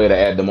found a way to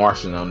add the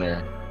Martian on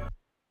there.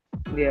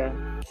 Yeah,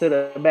 to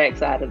the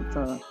backside of the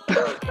tongue.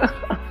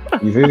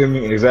 You feel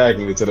me?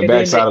 Exactly, to the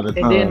backside of the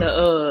tongue. And then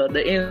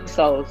the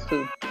insoles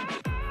too.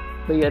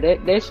 But yeah,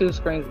 that shoe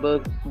screams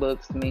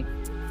bugs to me.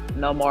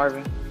 No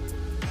Marvin.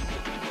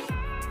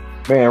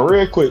 Man,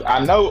 real quick,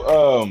 I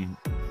know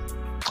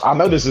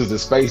this is the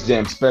Space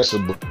Jam special,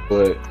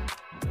 but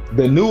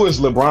the newest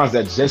LeBrons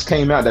that just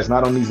came out that's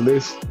not on these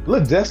lists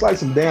look just like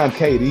some damn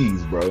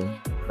KDs, bro.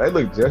 They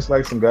look just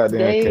like some goddamn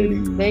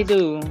KDs.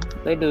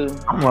 They do.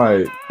 I'm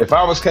like, if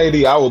I was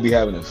KD, I would be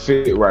having a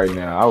fit right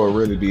now. I would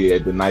really be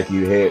at the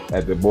Nike head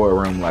at the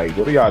boardroom. Like,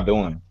 what are y'all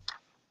doing?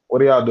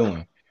 What are y'all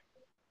doing?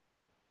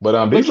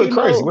 But these look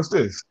crazy. What's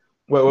this?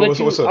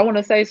 What's up? I want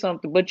to say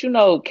something, but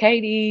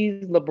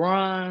KD's,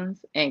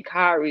 LeBron's, and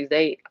Kyrie's,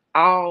 they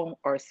all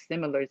are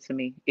similar to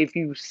me. If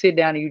you sit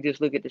down and you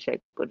just look at the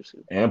shape of the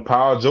shoe. And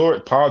Paul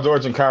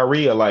George and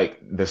Kyrie are like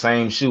the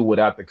same shoe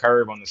without the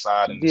curve on the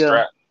side and the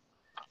strap.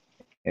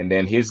 And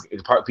then his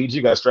part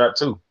PG got strapped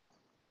too.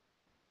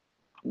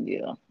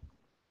 Yeah.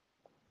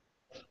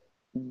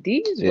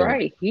 These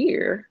right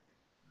here,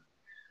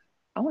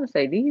 I want to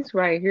say these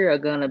right here are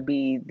gonna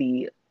be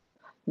the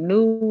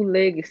new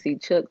legacy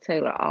Chuck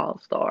Taylor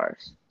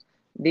All-Stars.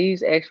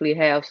 These actually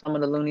have some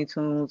of the Looney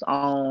Tunes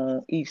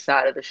on each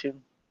side of the shoe.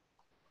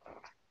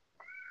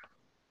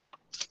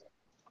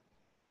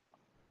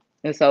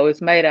 And so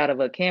it's made out of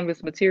a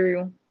canvas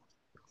material.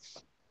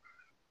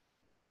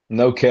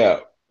 No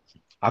cap.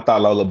 I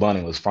thought Lola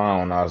Bunny was fine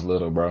when I was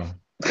little, bro.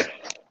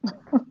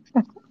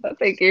 I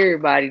think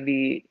everybody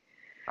did.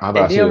 I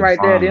thought them right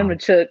there, them the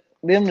Chuck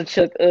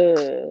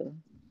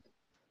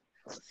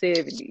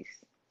 70s.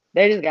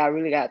 They just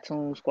really got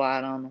Toon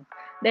Squad on them.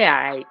 They all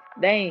right.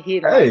 They ain't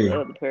hitting like the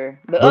other pair.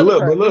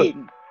 Look,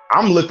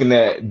 I'm looking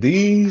at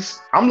these.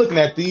 I'm looking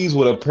at these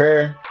with a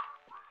pair.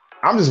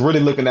 I'm just really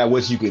looking at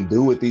what you can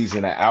do with these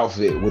in an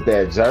outfit. With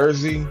that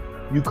jersey,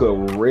 you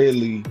could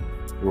really,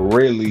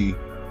 really,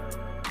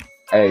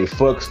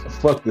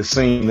 fuck the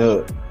scene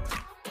up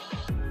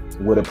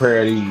with a pair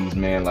of these,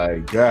 man.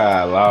 Like,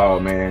 God,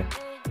 Lord, man.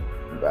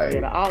 Like,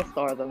 the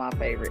All-Stars are my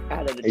favorite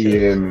out of the two.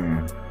 Yeah,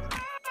 man.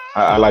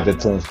 I like the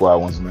Toon Squad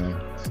ones,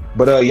 man.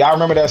 But y'all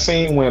remember that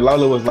scene when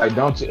Lola was like,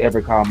 "Don't you ever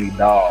call me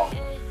dog?"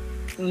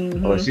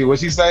 Mm-hmm. Or what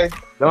she say?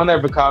 Don't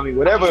ever call me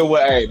whatever it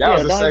was. Hey, that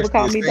was a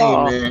sexy scene,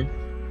 dog. Man.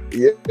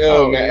 Yeah,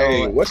 man.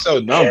 Hey, what's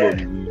your number,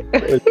 man?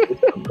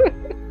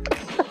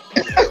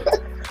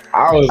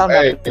 I was a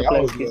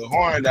little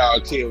horn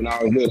dog kid when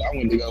I was little. I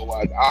went to go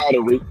watch all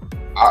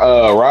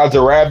the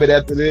Roger Rabbit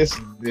after this.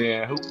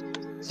 Then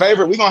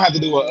favorite? We're gonna have to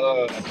do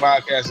a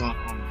podcast on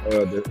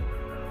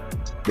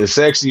the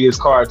sexiest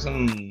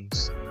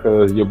cartoons,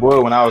 because your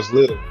boy, when I was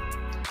little,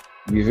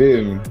 you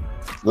feel me?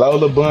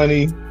 Lola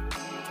Bunny.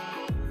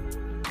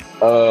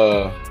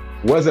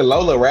 Was it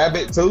Lola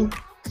Rabbit too?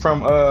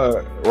 From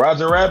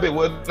Roger Rabbit?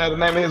 Wasn't that the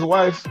name of his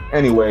wife?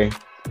 Anyway,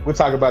 we'll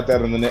talk about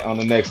that on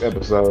the next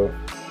episode.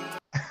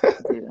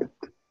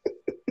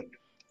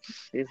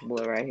 This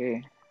boy right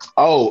here.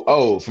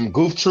 From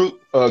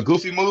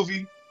Goofy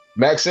movie,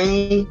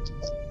 Maxine.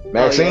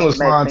 Maxine was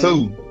fine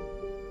too.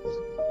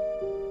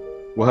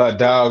 With her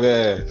dog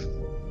ass.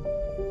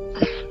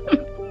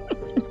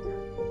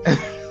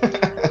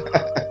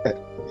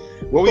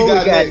 What we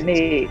got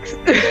next?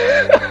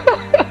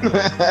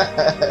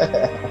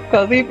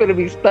 Because he finna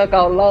be stuck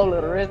on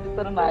Lola the rest of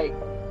the night.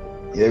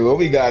 Yeah, what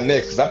we got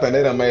next? Because I think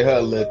they done made her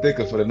a little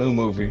thicker for the new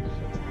movie.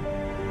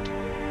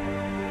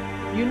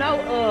 You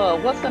know,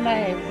 what's her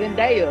name?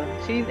 Zendaya.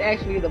 She's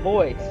actually the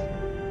voice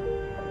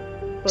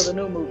for the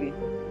new movie.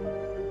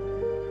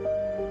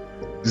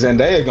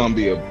 Zendaya gonna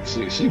be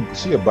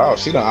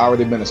she done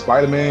already been a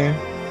Spider-Man.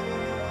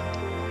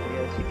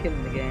 Yeah, she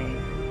killing the game.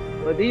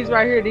 But these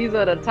right here, these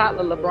are the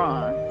toddler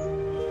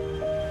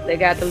LeBrons. They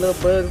got the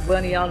little Bugs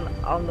Bunny on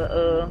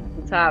the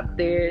top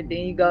there. Then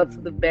you go to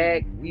the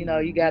back,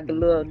 you got the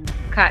little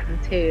cotton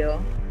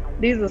tail.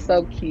 These are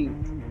so cute.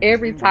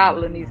 Every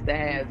toddler needs to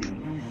have these.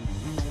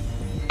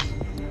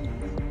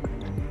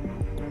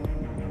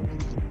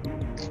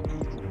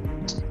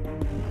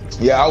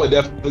 Yeah, I would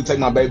definitely take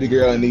my baby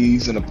girl in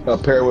these and a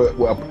pair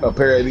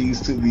of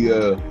these to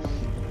the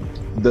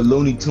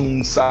Looney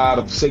Tunes side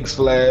of Six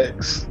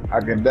Flags. I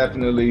can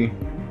definitely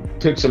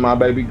picture my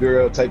baby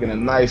girl taking a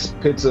nice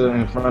picture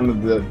in front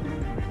of the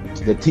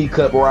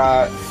teacup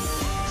ride,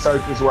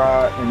 circus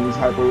ride, and these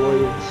Hyper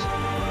Royals.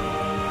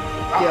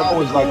 I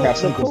always like how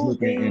sneakers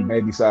look in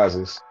baby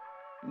sizes.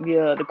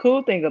 Yeah, the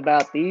cool thing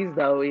about these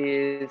though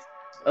is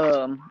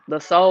the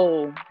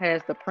sole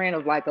has the print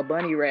of like a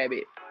bunny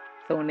rabbit.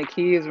 So when the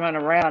kids run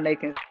around, they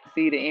can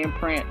see the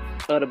imprint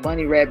of the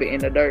bunny rabbit in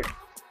the dirt.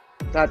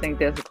 So I think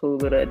that's a cool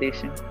little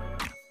addition.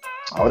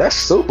 Oh, that's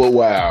super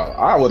wild.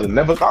 I would have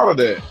never thought of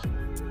that.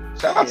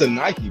 Shout out to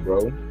Nike,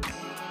 bro.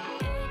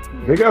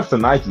 Big ups to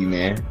Nike,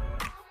 man.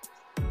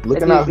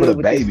 Looking out for the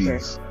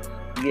babies.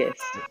 Yes.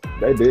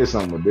 They did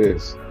something with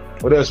this.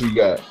 What else we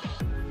got?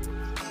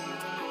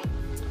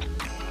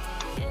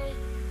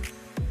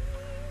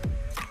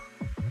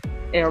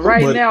 And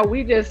right now,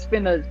 we just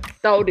finna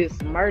throw this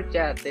merch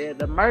out there.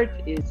 The merch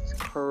is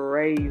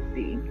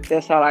crazy.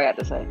 That's all I got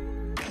to say.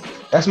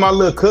 That's my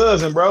little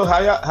cousin, bro.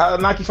 How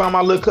Nike found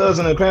my little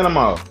cousin in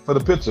Panama for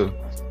the picture?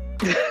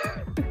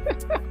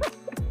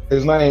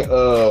 His name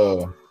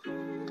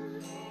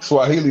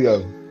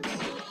Swahilio.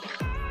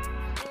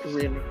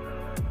 Really?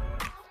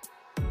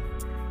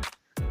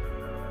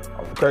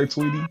 Okay,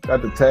 Tweety.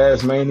 Got the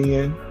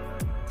Tasmanian.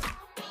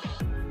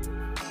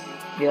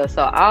 Yeah,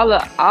 so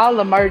all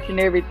the merch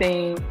and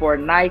everything for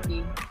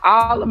Nike,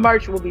 all the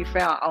merch will be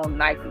found on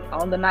Nike,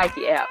 on the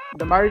Nike app.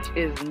 The merch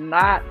is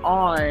not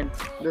on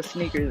the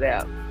sneakers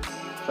app.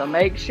 So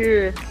make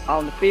sure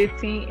on the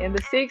 15th and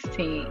the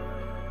 16th,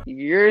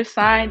 you're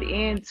signed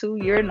into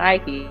your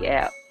Nike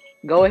app.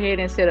 Go ahead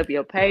and set up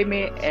your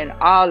payment and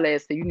all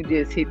that, so you can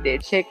just hit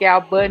that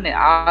checkout button and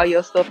all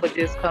your stuff will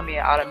just come in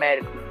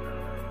automatically.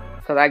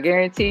 Because I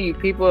guarantee you,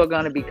 people are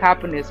going to be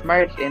copying this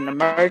merch, and the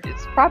merch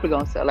is probably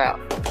going to sell out.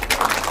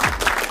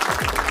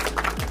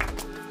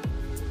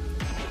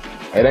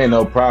 It ain't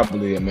no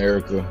probably,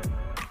 America.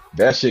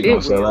 That shit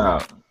gonna sell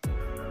out.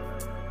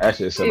 That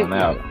shit selling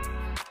out.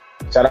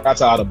 Shout out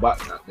to all the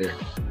bots out there.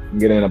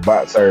 Get in a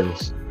bot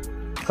service.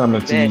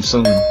 Coming to you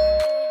soon.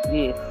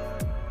 Yes.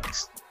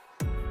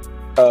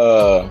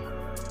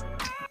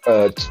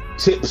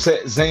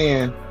 Chipset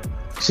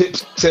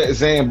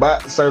Zan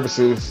bot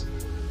services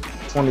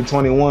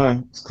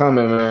 2021 is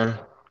coming, man.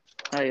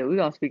 Oh yeah, we're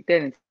gonna speak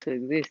that into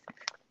existence.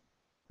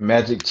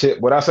 Magic chip.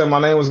 What I said my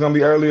name was gonna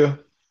be earlier?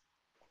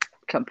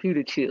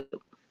 Computer chip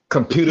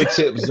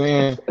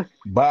Zan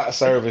bot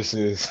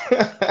services.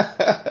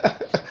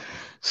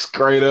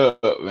 Straight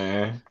up,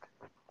 man.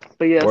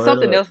 But yeah, Word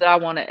something up. else that I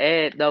want to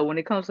add though, when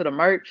it comes to the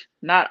merch,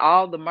 not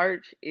all the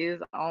merch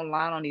is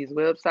online on these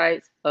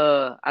websites.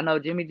 I know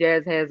Jimmy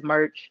Jazz has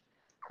merch,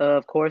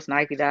 of course,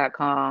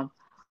 Nike.com.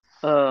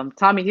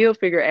 Tommy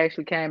Hilfiger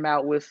actually came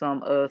out with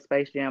some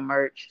Space Jam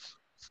merch.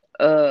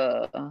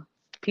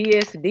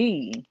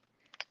 PSD,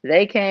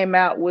 they came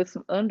out with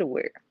some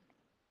underwear.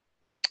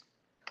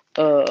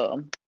 I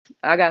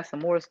got some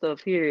more stuff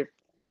here,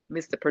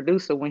 Mr.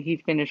 Producer, when he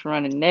finished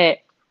running that.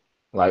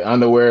 Like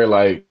underwear,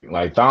 like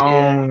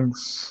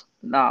thongs.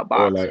 Yeah. Nah, Or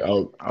boxers. like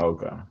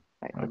okay.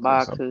 Like the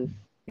boxers.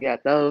 You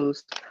got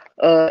those.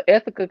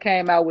 Ethica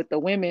came out with the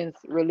women's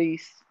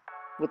release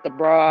with the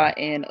bra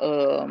and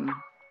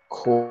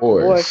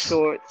boy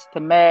shorts to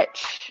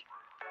match.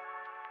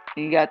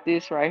 And you got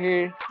this right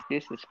here.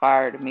 This is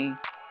fire to me.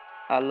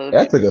 I love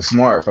it. Ethica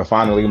smart for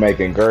finally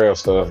making girl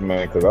stuff,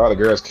 man, because all the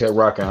girls kept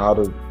rocking all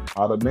the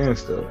men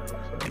stuff. So.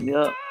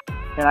 Yep.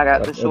 And I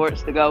got the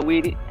shorts to go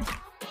with it.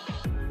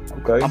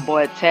 Okay. My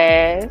boy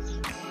Taz.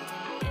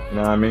 You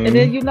know what I mean? And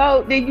then you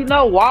know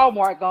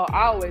Walmart gonna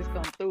always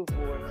come through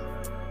for us.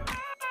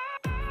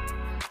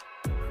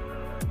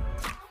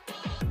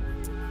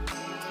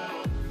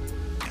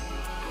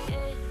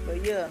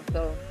 But yeah,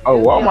 so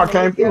Walmart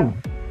came through.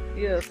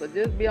 Yeah, so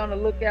just be on the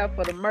lookout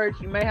for the merch.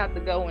 You may have to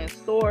go in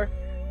store.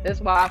 That's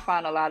why I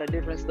find a lot of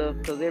different stuff,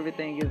 because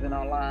everything isn't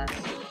online.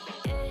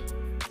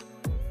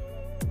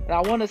 And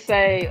I want to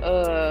say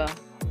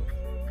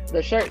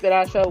the shirt that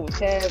I showed with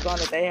Taz on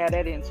it, they had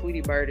that in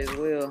Tweety Bird as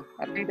well.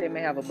 I think they may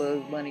have a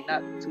Bugs Bunny,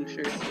 not too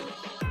sure.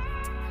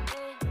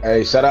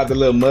 Hey, shout out to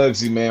Lil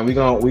Muggsy, man. We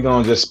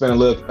gonna just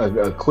spend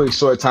a quick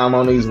short time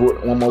on these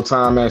one more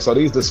time, man. So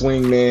these the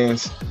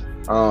Swingmans.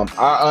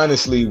 I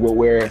honestly would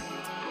wear,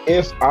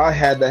 if I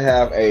had to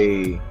have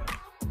a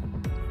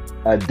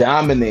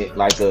dominant,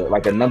 like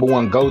a number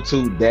one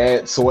go-to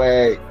dad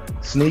swag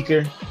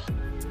sneaker,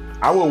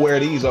 I would wear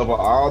these over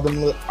all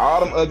them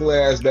ugly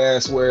ass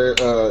dad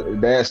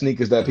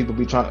sneakers that people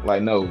be trying to,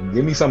 like, no,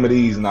 give me some of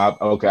these and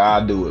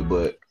I'll do it.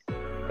 But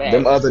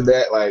them other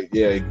dad, like,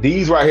 yeah,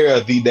 these right here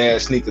are the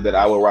dad sneaker that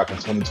I would rock in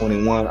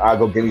 2021. I'll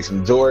go get me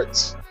some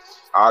jorts.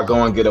 I'll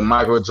go and get a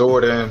Michael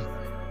Jordan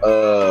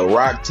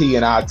rock tee,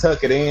 and I'll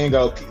tuck it in,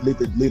 go leave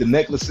the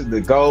necklace, the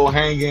gold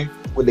hanging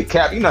with the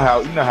cap. You know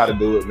how to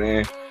do it,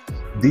 man.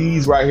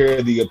 These right here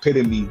are the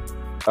epitome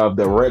of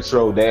the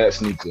retro dad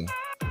sneaker.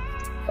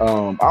 I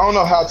don't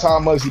know how tall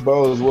Muggsy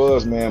Bogues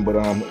was, man, but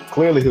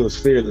clearly he was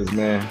fearless,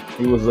 man.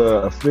 He was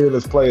a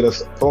fearless player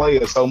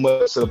so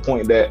much to the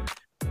point that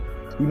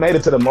he made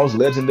it to the most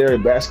legendary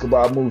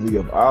basketball movie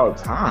of all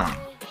time.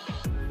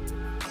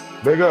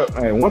 Big up,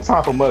 man. One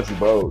time for Muggsy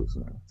Bogues,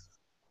 man.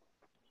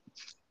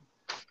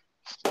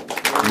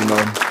 You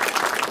know,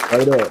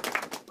 right up.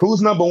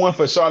 Who's number one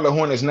for Charlotte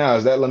Hornets now?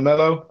 Is that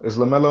LaMelo? Is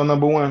LaMelo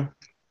number one?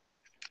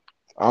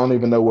 I don't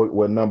even know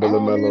what number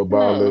LaMelo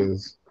Ball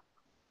is.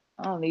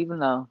 I don't even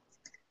know.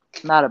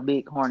 Not a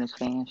big Hornets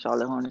fan,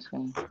 Charlotte Hornets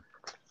fan.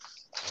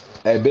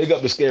 Hey, big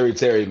up to Scary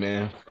Terry,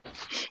 man.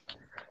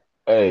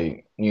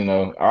 Hey, you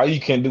know, all you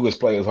can do is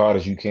play as hard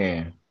as you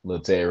can,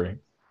 little Terry.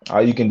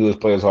 All you can do is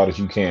play as hard as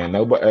you can.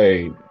 Nobody,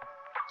 hey,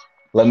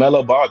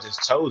 LaMelo Ball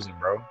just chosen,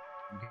 bro.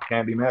 You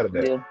can't be mad at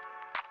that. Yeah.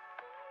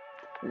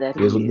 That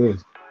is what it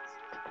is.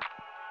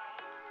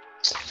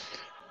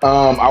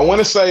 I want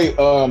to say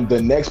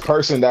the next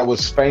person that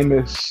was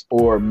famous,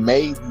 or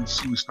maybe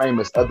she was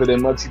famous other than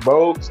Muggsy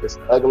Bogues, is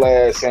ugly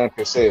ass Sam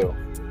Cassell.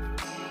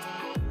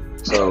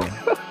 So,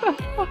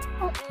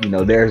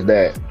 there's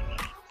that.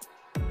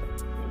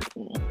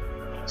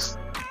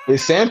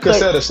 Is Sam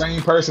Cassell the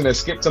same person that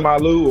skipped to my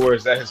Lou, or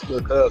is that his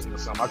little cousin or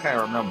something? I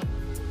can't remember.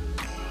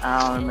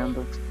 I don't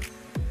remember.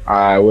 All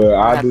right, well,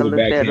 I'll do the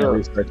back end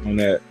research on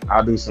that.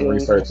 I'll do some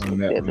research on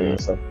that, man.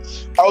 So,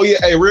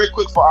 hey, real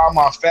quick for all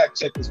my fact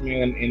checkers,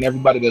 man, and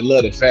everybody that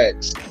love the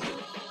facts.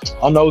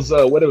 On those,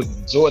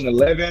 Jordan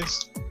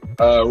 11s,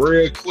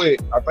 real quick,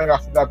 I think I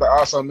forgot to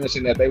also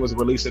mention that they was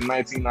released in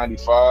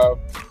 1995,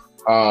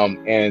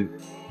 and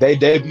they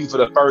debuted for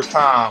the first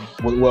time,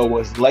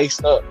 was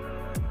laced up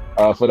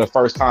for the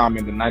first time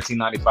in the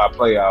 1995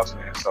 playoffs,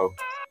 man. So,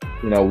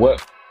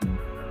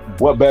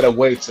 what better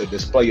way to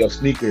display your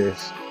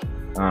sneakers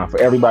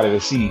for everybody to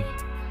see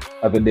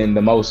other than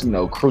the most,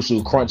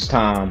 crucial crunch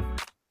time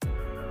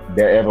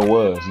there ever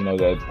was,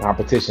 the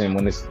competition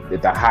when it's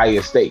at the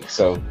highest stakes.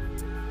 So,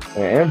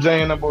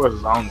 MJ and the boys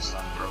is on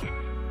something, bro.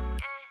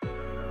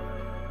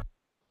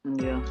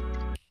 Yeah.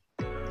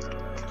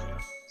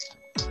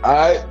 All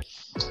right.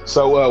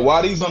 So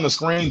while these on the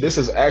screen, this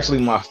is actually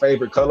my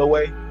favorite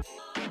colorway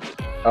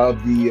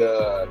of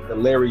the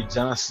Larry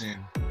Johnson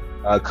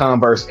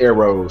Converse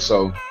Aeros.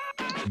 So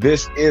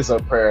this is a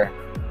pair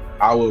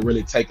I will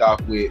really take off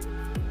with,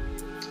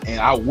 and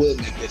I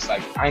wouldn't if it's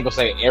like, I ain't gonna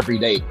say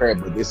everyday pair,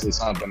 but this is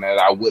something that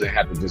I wouldn't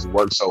have to just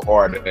work so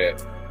hard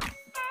at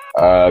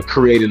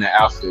creating an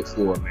outfit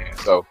for, man.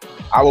 So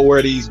I will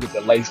wear these with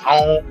the lace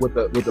on, with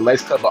the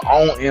lace cover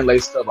on and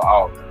lace cover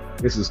off.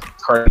 This is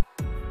crazy.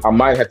 I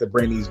might have to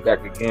bring these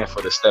back again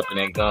for the Stepping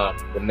in Gum,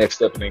 the next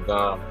Stepping in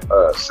Gum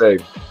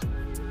segment.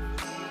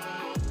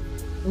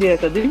 Yeah,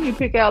 because didn't you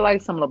pick out like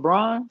some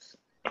LeBrons?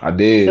 I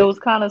did. It was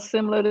kind of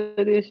similar to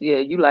this. Yeah,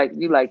 you like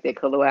that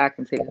colorway, I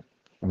can tell.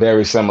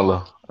 Very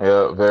similar.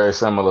 Yeah, very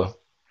similar.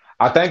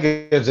 I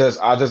think I just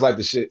like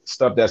the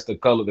stuff that's the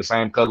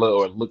same color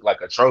or look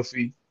like a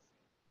trophy.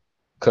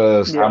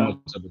 Because how much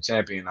of a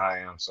champion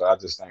I am. So I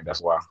just think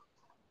that's why.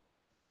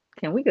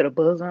 Can we get a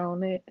buzzer on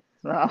that?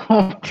 No, I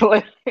don't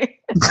play.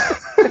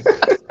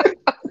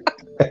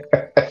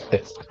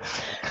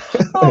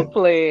 I'm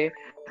playing.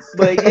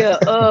 But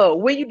yeah,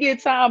 when you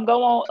get time,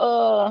 go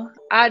on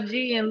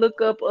IG and look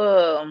up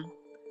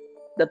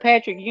the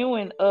Patrick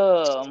Ewing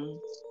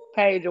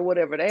page or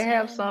whatever. They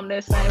have some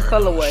that same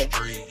colorway.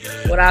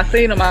 When I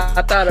seen them,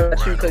 I thought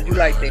about you because you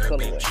like that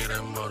colorway.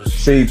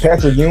 See,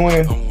 Patrick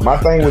Ewing, my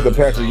thing with the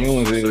Patrick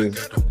Ewings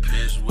is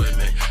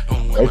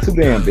they too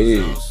damn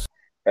big.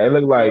 They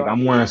look like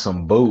I'm wearing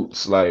some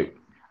boots. Like,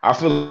 I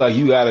feel like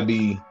you gotta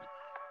be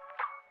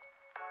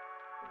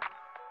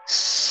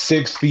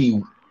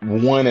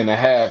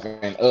 6'1.5"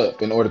 and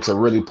up in order to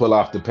really pull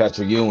off the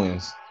Patrick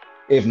Ewings.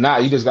 If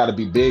not, you just gotta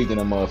be big than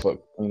a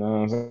motherfucker. You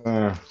know what I'm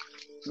saying?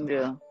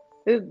 Yeah.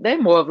 They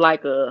more of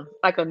like a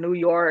New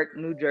York,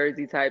 New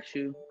Jersey type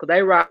shoe. Because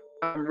they rock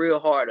them real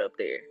hard up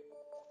there.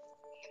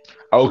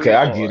 Okay,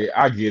 I get it.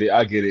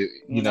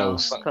 You know,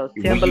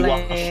 when you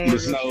walk through the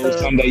snow,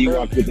 someday you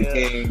walk with the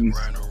Kings.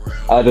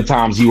 Other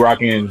times you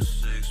rocking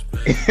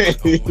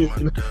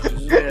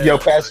your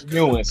Patrick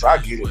Ewing. So I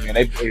get it, man.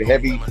 They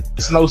heavy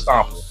snow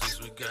stompers.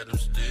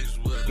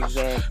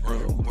 Exactly.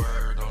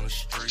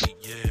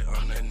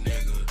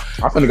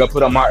 I'm finna go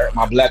put on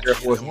my black Air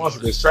Force Ones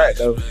for this track,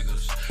 though.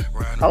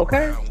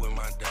 Okay.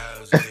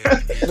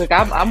 Look,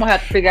 I'm gonna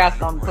have to figure out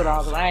something to put on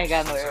because I ain't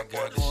got no Air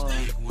Force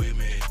Ones.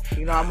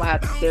 You know, I'm gonna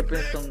have to step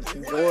in some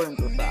Jordans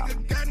or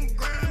something.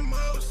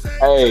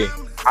 Hey,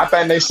 I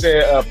think they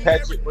said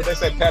Patrick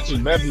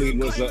Beverly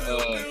was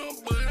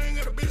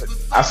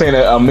I seen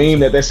a meme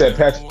that they said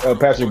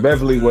Patrick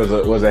Beverly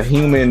was a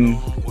human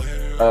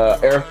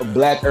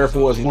black Air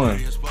Force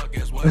One.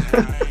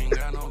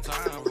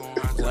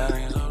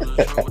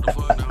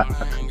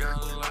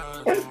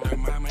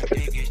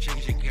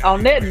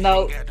 On that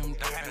note,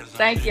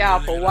 thank y'all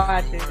for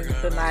watching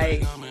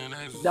tonight.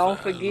 Don't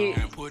forget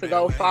to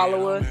go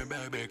follow us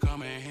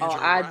on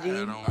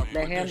IG.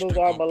 The handles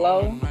are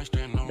below.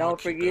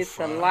 Don't forget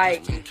to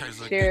like,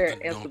 share,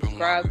 and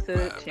subscribe to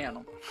the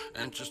channel.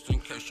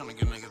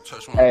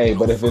 Hey,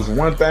 but if it's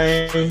one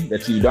thing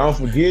that you don't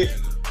forget,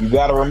 you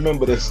gotta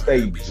remember to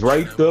stay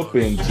draped up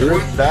and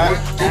dripped out.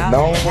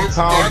 No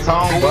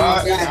Tom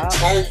bot.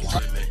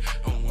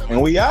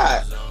 And we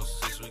out.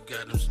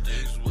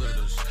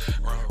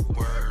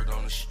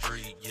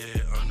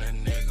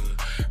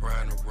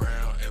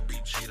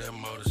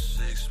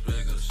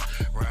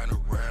 Riding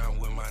around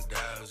with my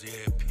dials,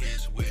 yeah,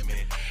 pitch with me.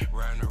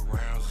 Riding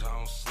around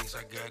zone 6,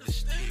 I got the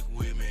stick